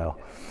you smile.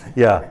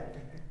 Yeah.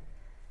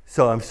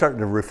 So I'm starting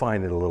to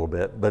refine it a little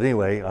bit. But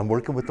anyway, I'm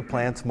working with the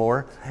plants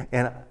more.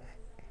 And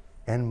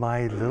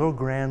my little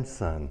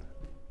grandson,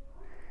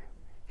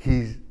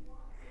 he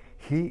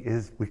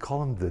is, we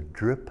call him the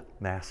drip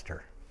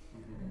master.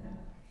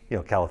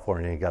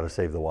 California, you got to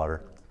save the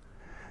water.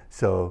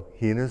 So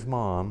he and his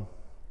mom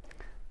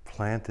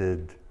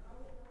planted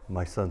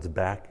my son's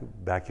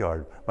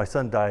backyard. My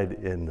son died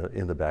in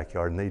the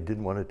backyard, and they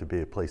didn't want it to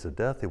be a place of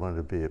death. They wanted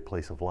it to be a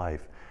place of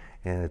life.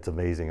 And it's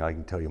amazing. I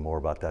can tell you more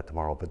about that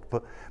tomorrow.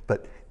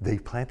 But they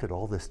planted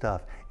all this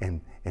stuff, and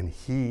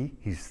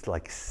he's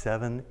like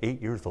 7, 8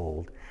 years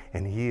old,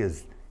 and he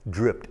is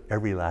dripped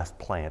every last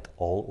plant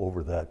all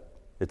over that.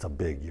 It's a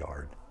big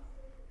yard.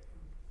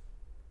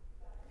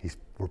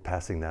 We're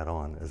passing that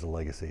on as a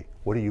legacy.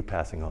 What are you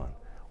passing on?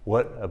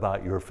 What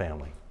about your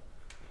family?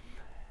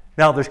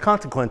 Now, there's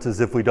consequences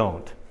if we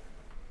don't.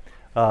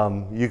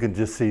 You can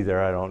just see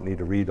there, I don't need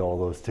to read all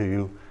those to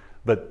you,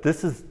 but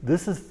these are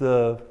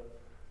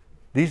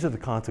the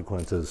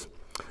consequences.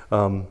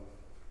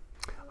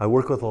 I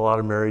work with a lot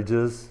of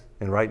marriages,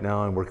 and right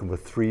now I'm working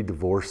with 3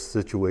 divorce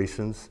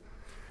situations.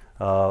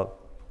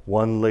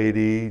 One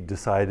lady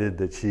decided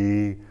that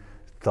she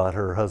thought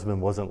her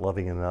husband wasn't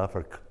loving enough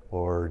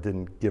or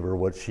didn't give her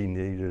what she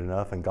needed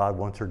enough, and God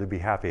wants her to be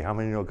happy. How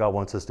many know God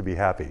wants us to be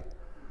happy?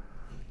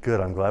 Good,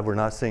 I'm glad we're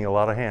not seeing a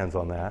lot of hands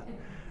on that,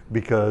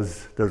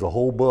 because there's a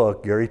whole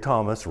book, Gary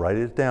Thomas, write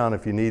it down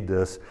if you need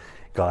this.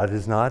 God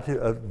didn't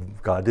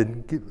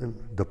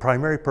the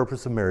primary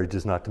purpose of marriage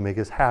is not to make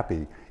us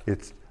happy.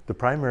 The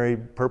primary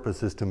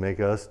purpose is to make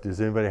us, does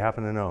anybody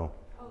happen to know?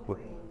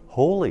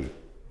 Holy.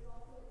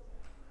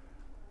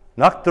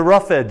 Knock the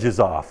rough edges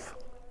off.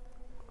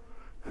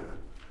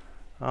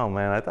 Oh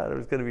man, I thought it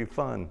was going to be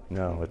fun.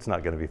 No, it's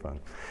not going to be fun.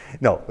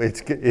 No,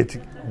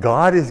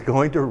 God is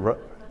going to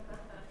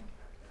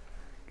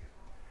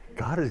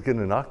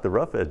knock the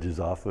rough edges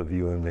off of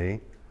you and me.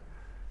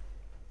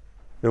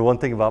 The one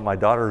thing about my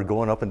daughter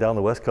going up and down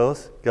the West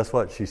Coast, guess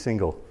what? She's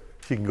single.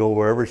 She can go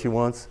wherever she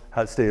wants,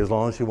 stay as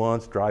long as she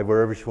wants, drive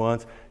wherever she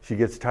wants. She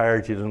gets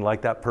tired. She doesn't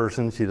like that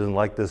person. She doesn't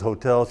like this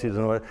hotel. She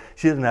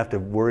doesn't have to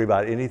worry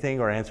about anything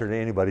or answer to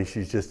anybody.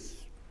 She's just...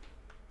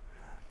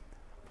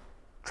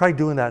 Try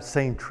doing that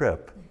same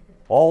trip,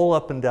 all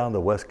up and down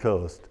the West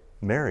Coast,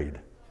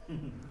 married.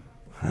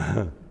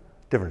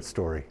 Different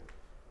story.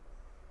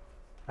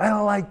 I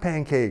don't like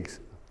pancakes.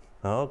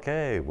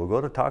 Okay, we'll go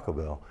to Taco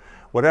Bell.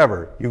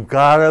 Whatever. You've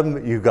got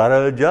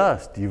to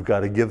adjust. You've got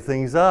to give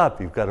things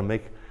up. You've got to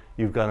make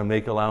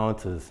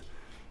allowances.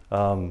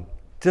 The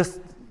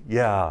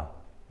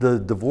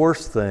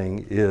divorce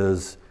thing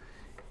is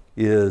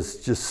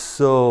just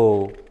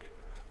so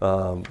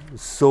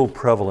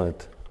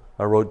prevalent.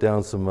 I wrote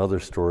down some other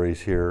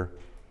stories here.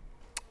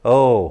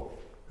 Oh,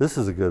 this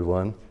is a good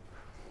one.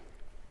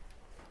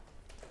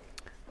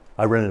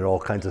 I rented all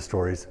kinds of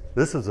stories.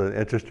 This is an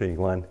interesting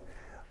one.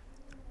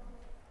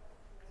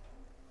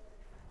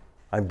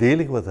 I'm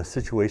dealing with a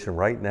situation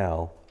right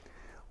now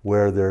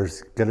where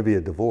there's going to be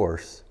a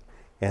divorce,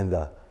 and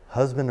the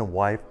husband and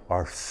wife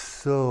are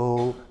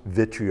so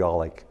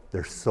vitriolic.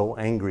 They're so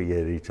angry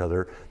at each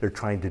other. They're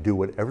trying to do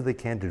whatever they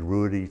can to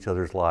ruin each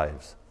other's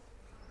lives.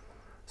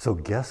 So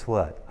guess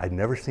what? I've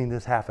never seen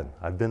this happen.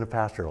 I've been a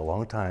pastor a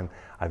long time.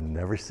 I've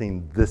never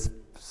seen this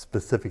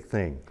specific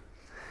thing.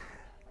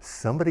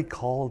 Somebody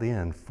called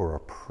in for a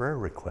prayer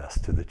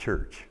request to the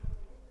church.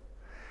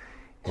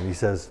 And he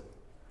says,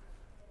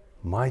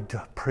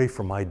 pray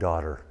for my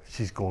daughter.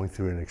 She's going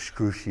through an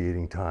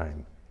excruciating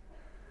time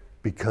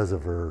because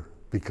of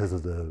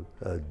the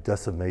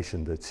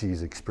decimation that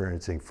she's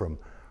experiencing from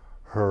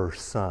her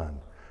son,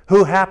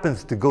 who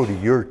happens to go to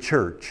your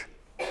church.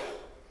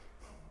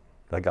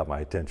 That got my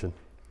attention.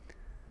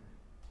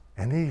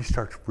 And then he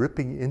starts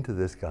ripping into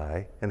this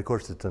guy, and of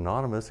course it's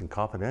anonymous and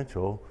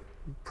confidential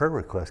prayer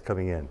requests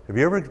coming in. Have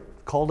you ever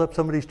called up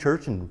somebody's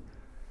church and...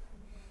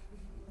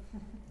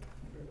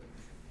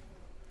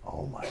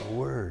 Oh my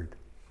word.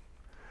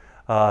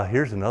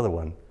 Here's another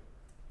one.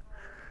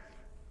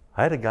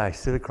 I had a guy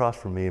sit across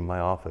from me in my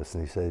office,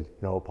 and he said,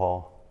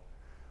 Paul,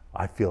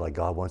 I feel like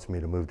God wants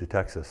me to move to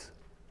Texas.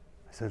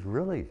 I said,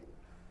 really?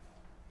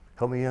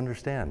 Help me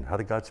understand. How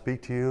did God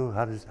speak to you?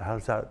 How did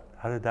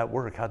that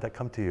work? How did that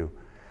come to you?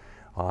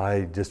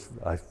 I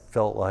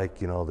felt like,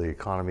 the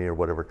economy or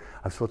whatever,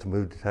 I'm supposed to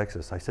move to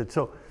Texas. I said,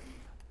 so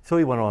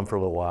he went on for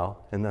a little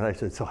while, and then I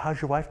said, so how's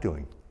your wife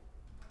doing?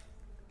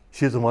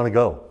 She doesn't want to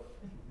go.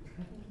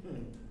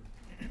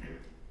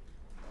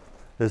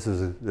 This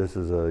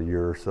is a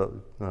year or so,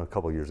 a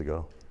couple of years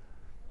ago.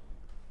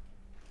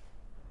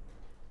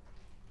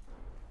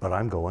 But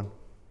I'm going.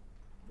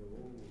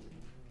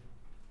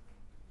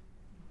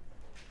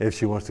 If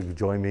she wants to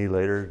join me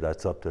later,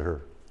 that's up to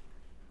her.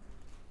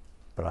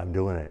 But I'm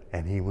doing it.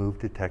 And he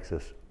moved to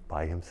Texas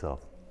by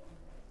himself.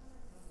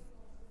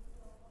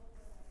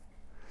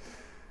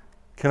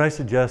 Can I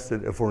suggest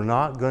that if we're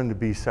not going to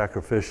be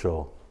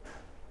sacrificial,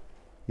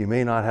 you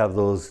may not have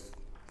those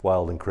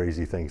wild and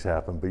crazy things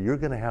happen, but you're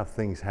going to have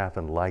things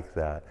happen like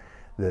that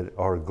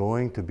are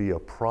going to be a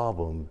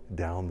problem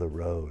down the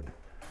road.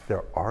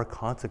 There are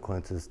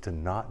consequences to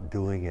not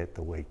doing it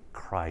the way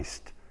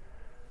Christ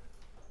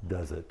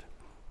does it.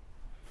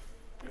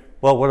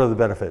 Well, what are the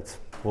benefits?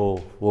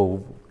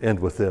 We'll end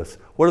with this.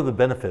 What are the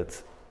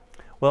benefits?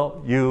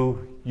 Well,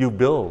 you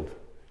build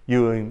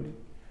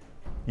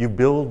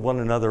one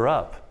another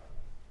up.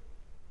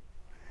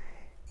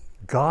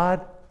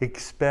 God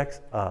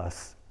expects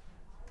us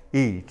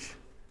each,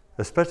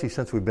 especially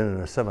since we've been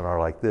in a seminar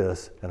like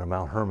this at a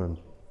Mount Hermon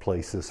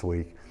place this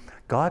week,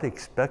 God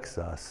expects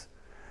us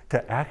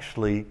to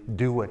actually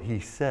do what he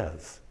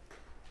says.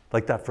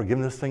 Like that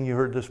forgiveness thing you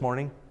heard this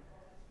morning?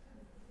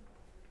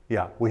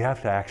 Yeah, we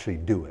have to actually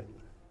do it.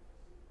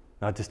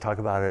 Not just talk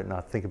about it,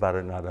 not think about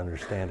it, not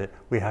understand it.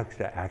 We have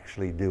to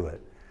actually do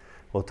it.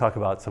 We'll talk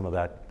about some of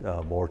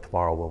that more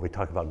tomorrow when we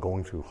talk about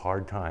going through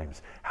hard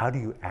times. How do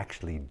you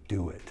actually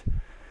do it?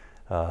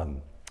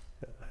 And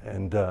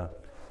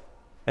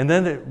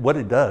then what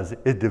it does,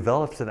 it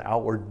develops an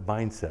outward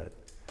mindset.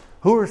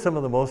 Who are some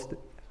of the most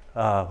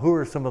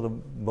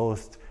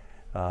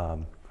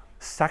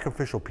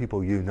sacrificial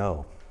people you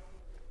know?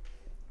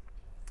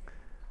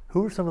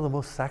 Who are some of the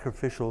most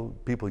sacrificial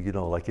people you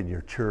know, like in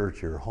your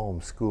church, your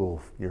home,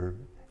 school,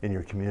 in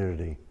your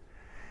community?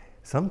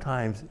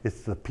 Sometimes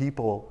it's the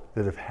people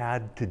that have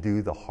had to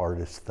do the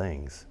hardest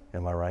things.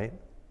 Am I right?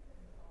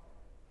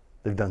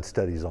 They've done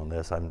studies on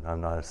this.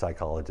 I'm not a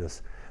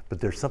psychologist, but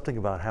there's something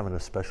about having a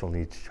special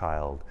needs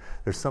child.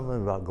 There's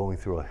something about going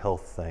through a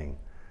health thing.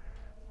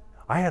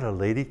 I had a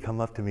lady come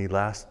up to me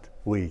last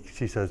week.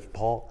 She says,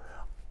 Paul,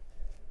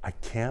 I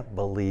can't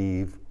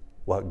believe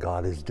what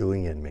God is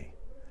doing in me.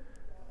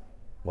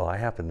 Well, I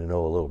happen to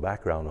know a little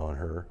background on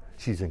her.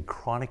 She's in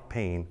chronic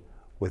pain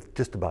with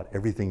just about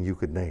everything you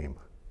could name.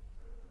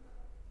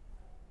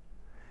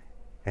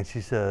 And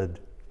she said,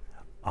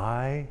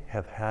 I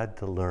have had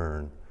to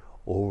learn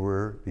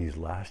over these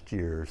last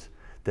years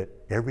that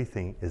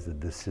everything is a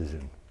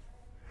decision.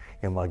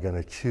 Am I going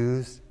to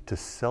choose to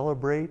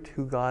celebrate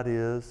who God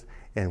is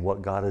and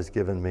what God has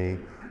given me,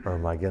 or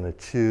am I going to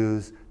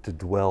choose to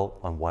dwell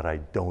on what I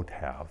don't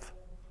have?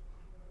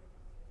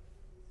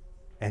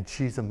 And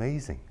she's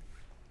amazing.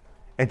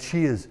 And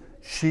she is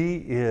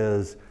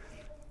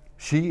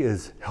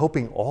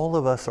helping all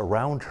of us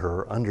around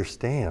her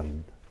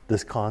understand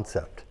this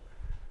concept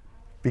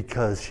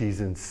because she's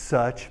in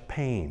such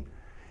pain.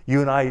 You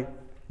and I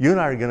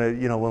are going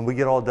to, when we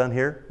get all done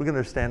here, we're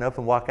going to stand up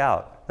and walk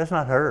out. That's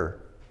not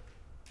her.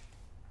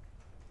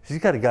 She's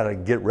got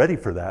to get ready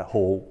for that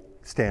whole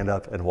stand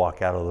up and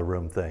walk out of the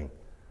room thing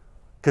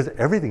because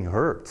everything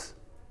hurts.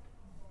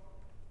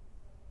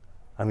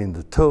 I mean,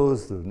 the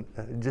toes,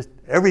 just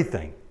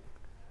everything.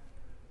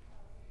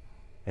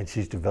 And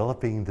she's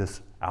developing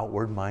this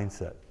outward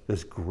mindset,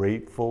 this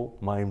grateful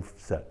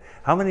mindset.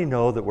 How many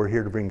know that we're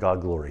here to bring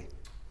God glory?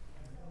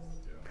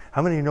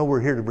 How many know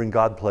we're here to bring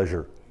God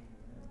pleasure?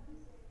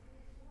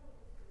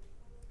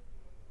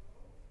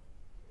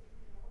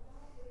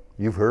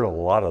 You've heard a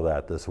lot of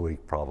that this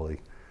week, probably.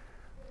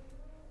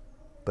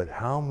 But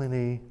how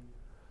many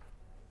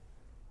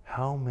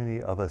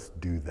of us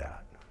do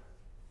that?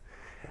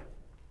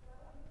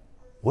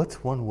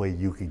 What's one way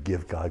you could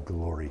give God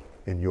glory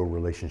in your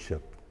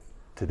relationship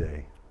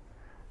today?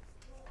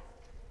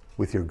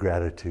 With your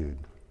gratitude,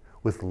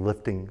 with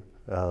lifting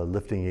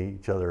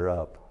each other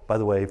up. By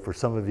the way, for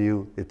some of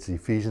you, it's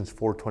Ephesians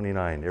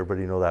 4:29.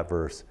 Everybody know that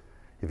verse?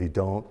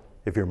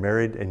 If you're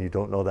married and you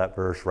don't know that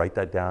verse, write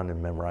that down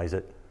and memorize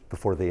it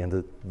before the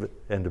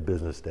end of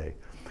business day.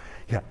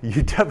 Yeah,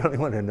 you definitely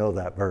want to know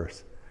that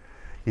verse.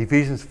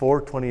 Ephesians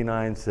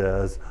 4:29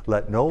 says,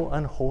 "Let no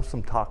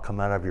unwholesome talk come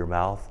out of your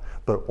mouth,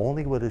 but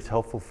only what is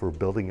helpful for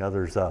building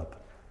others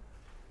up,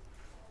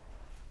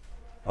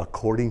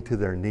 according to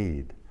their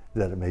need,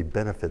 that it may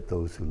benefit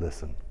those who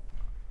listen."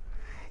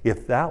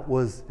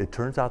 It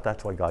turns out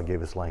that's why God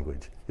gave us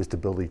language, is to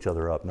build each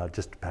other up, not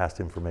just to pass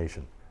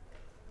information.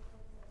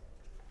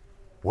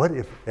 What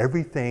if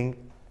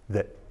everything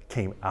that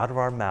came out of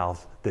our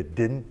mouths that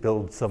didn't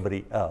build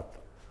somebody up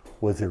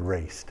was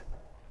erased?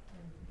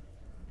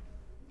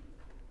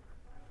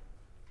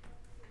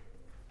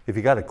 If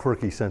you got a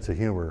quirky sense of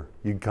humor,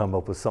 you'd come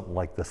up with something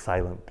like the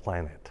Silent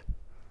Planet.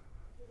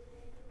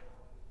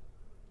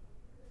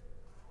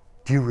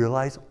 Do you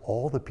realize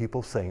all the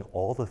people saying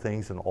all the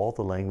things in all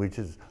the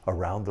languages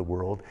around the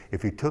world?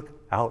 If you took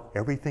out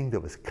everything that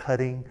was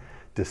cutting,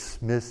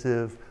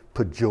 dismissive,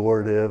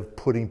 pejorative,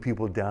 putting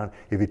people down,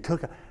 if you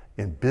took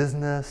in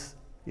business,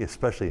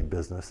 especially in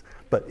business,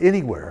 but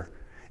anywhere,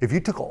 if you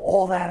took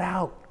all that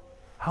out,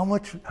 how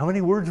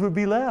many words would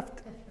be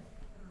left?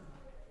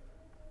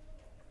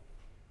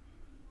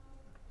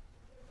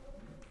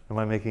 Am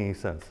I making any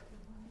sense?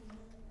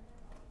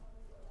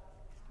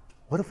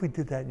 What if we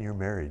did that in your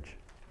marriage?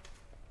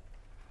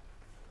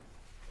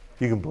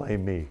 You can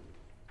blame me.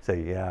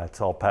 Say, yeah,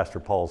 it's all Pastor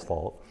Paul's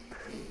fault.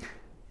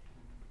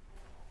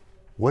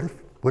 What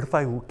if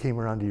I came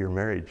around to your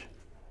marriage?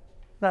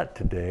 Not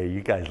today.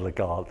 You guys look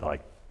all like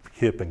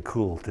hip and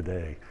cool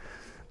today.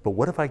 But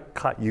what if I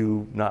caught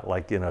you not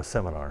like in a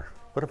seminar?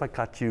 What if I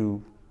caught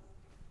you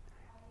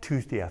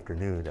Tuesday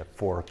afternoon at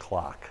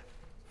 4:00?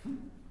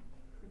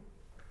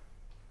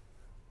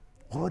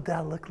 What would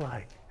that look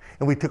like?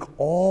 And we took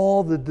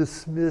all the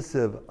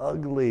dismissive,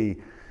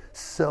 ugly,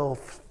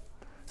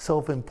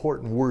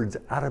 self-important words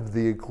out of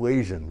the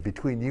equation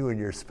between you and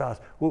your spouse.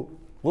 Well,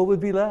 what would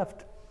be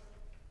left?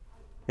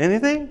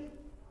 Anything?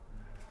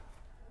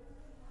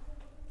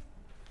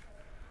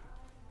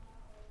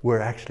 We're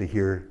actually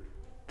here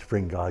to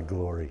bring God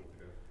glory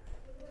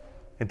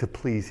and to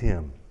please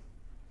Him.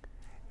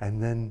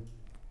 And then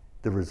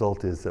the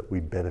result is that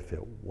we benefit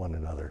one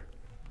another.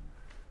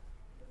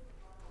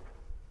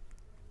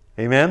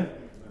 Amen?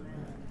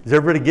 Does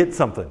everybody get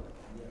something?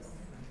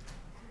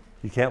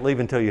 You can't leave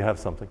until you have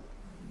something.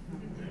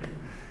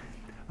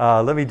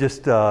 Let me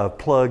just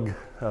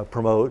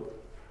promote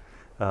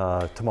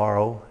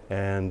tomorrow,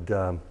 and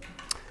then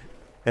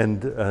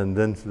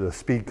the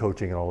speed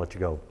coaching, and I'll let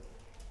you go.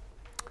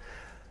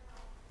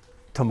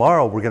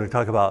 Tomorrow we're going to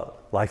talk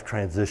about life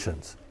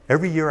transitions.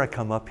 Every year I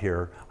come up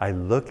here, I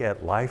look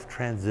at life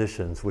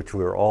transitions, which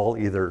we're all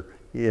either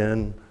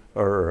in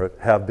or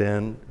have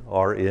been,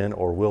 are in,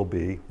 or will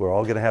be. We're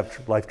all going to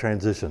have life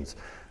transitions.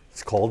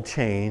 It's called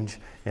change,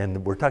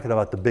 and we're talking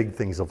about the big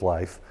things of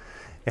life.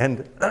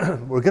 And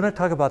we're going to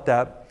talk about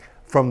that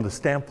from the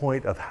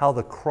standpoint of how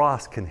the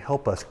cross can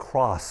help us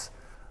cross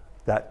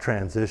that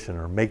transition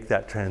or make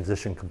that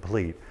transition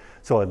complete.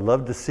 So I'd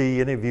love to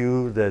see any of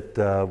you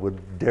that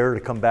would dare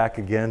to come back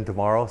again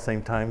tomorrow,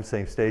 same time,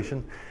 same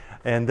station.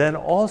 And then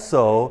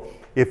also,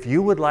 if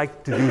you would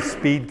like to do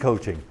speed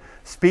coaching.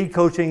 Speed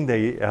coaching,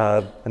 they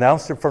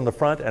announced it from the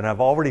front, and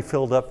I've already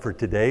filled up for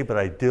today, but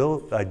I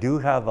do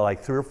have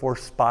like 3 or 4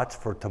 spots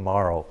for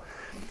tomorrow.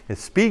 And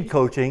speed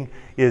coaching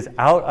is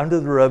out under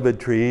the redwood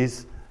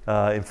trees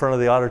in front of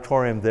the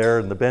auditorium there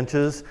and the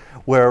benches,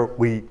 where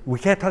we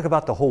can't talk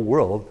about the whole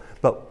world,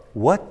 but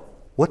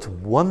what's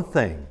one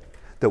thing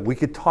that we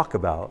could talk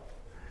about,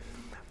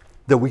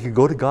 that we could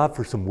go to God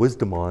for some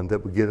wisdom on,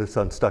 that would get us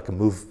unstuck and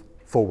move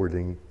forward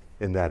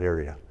in that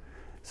area.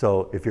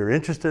 So if you're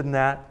interested in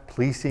that,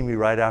 please see me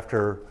right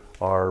after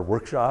our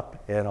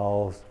workshop, and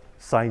I'll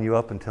sign you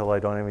up until I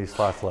don't have any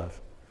slots left.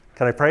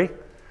 Can I pray?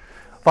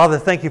 Father,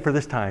 thank you for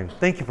this time.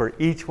 Thank you for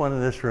each one in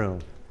this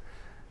room.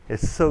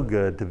 It's so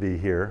good to be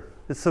here.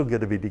 It's so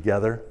good to be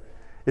together.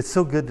 It's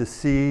so good to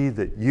see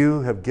that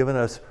you have given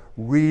us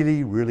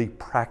really, really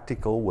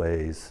practical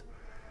ways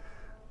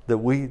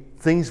that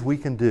things we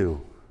can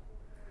do,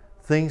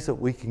 things that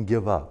we can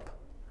give up,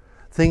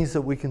 things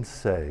that we can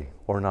say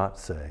or not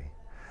say,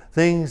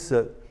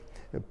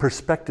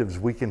 perspectives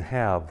we can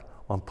have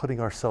on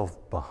putting ourselves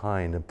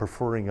behind and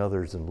preferring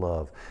others in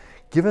love.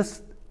 Give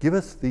us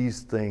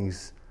these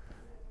things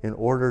in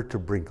order to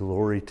bring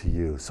glory to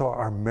you, so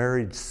our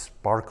marriage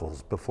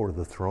sparkles before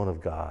the throne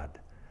of God.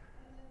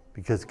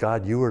 Because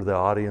God, you are the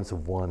audience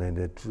of one, and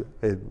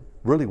it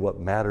really what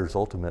matters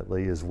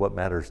ultimately is what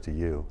matters to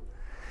you.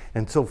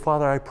 And so,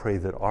 Father, I pray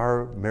that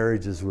our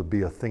marriages would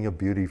be a thing of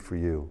beauty for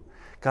you.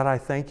 God, I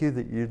thank you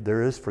that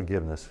there is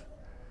forgiveness.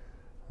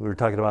 We were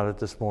talking about it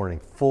this morning,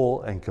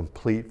 full and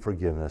complete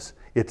forgiveness.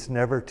 It's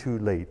never too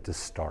late to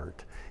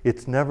start.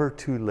 It's never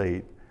too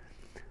late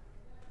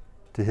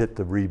to hit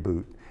the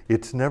reboot.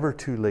 It's never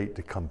too late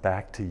to come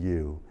back to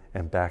you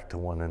and back to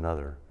one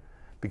another,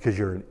 because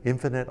you're an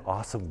infinite,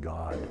 awesome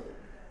God,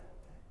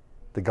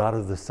 the God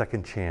of the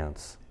second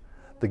chance,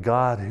 the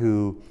God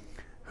who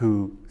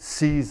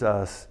sees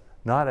us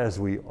not as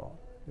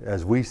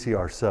we see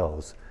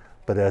ourselves,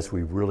 but as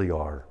we really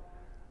are,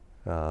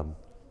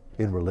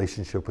 in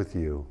relationship with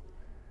you,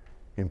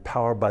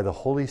 empowered by the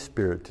Holy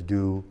Spirit to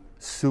do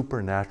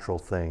supernatural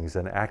things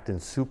and act in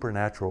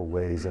supernatural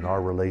ways in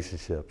our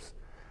relationships,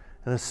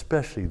 and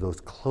especially those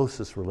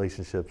closest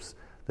relationships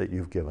that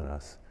you've given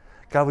us.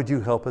 God, would you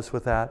help us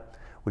with that?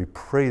 We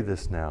pray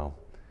this now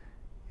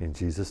in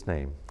Jesus'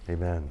 name.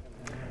 Amen.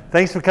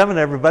 Thanks for coming,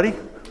 everybody.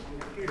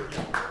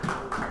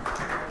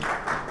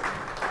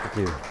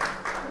 Thank you.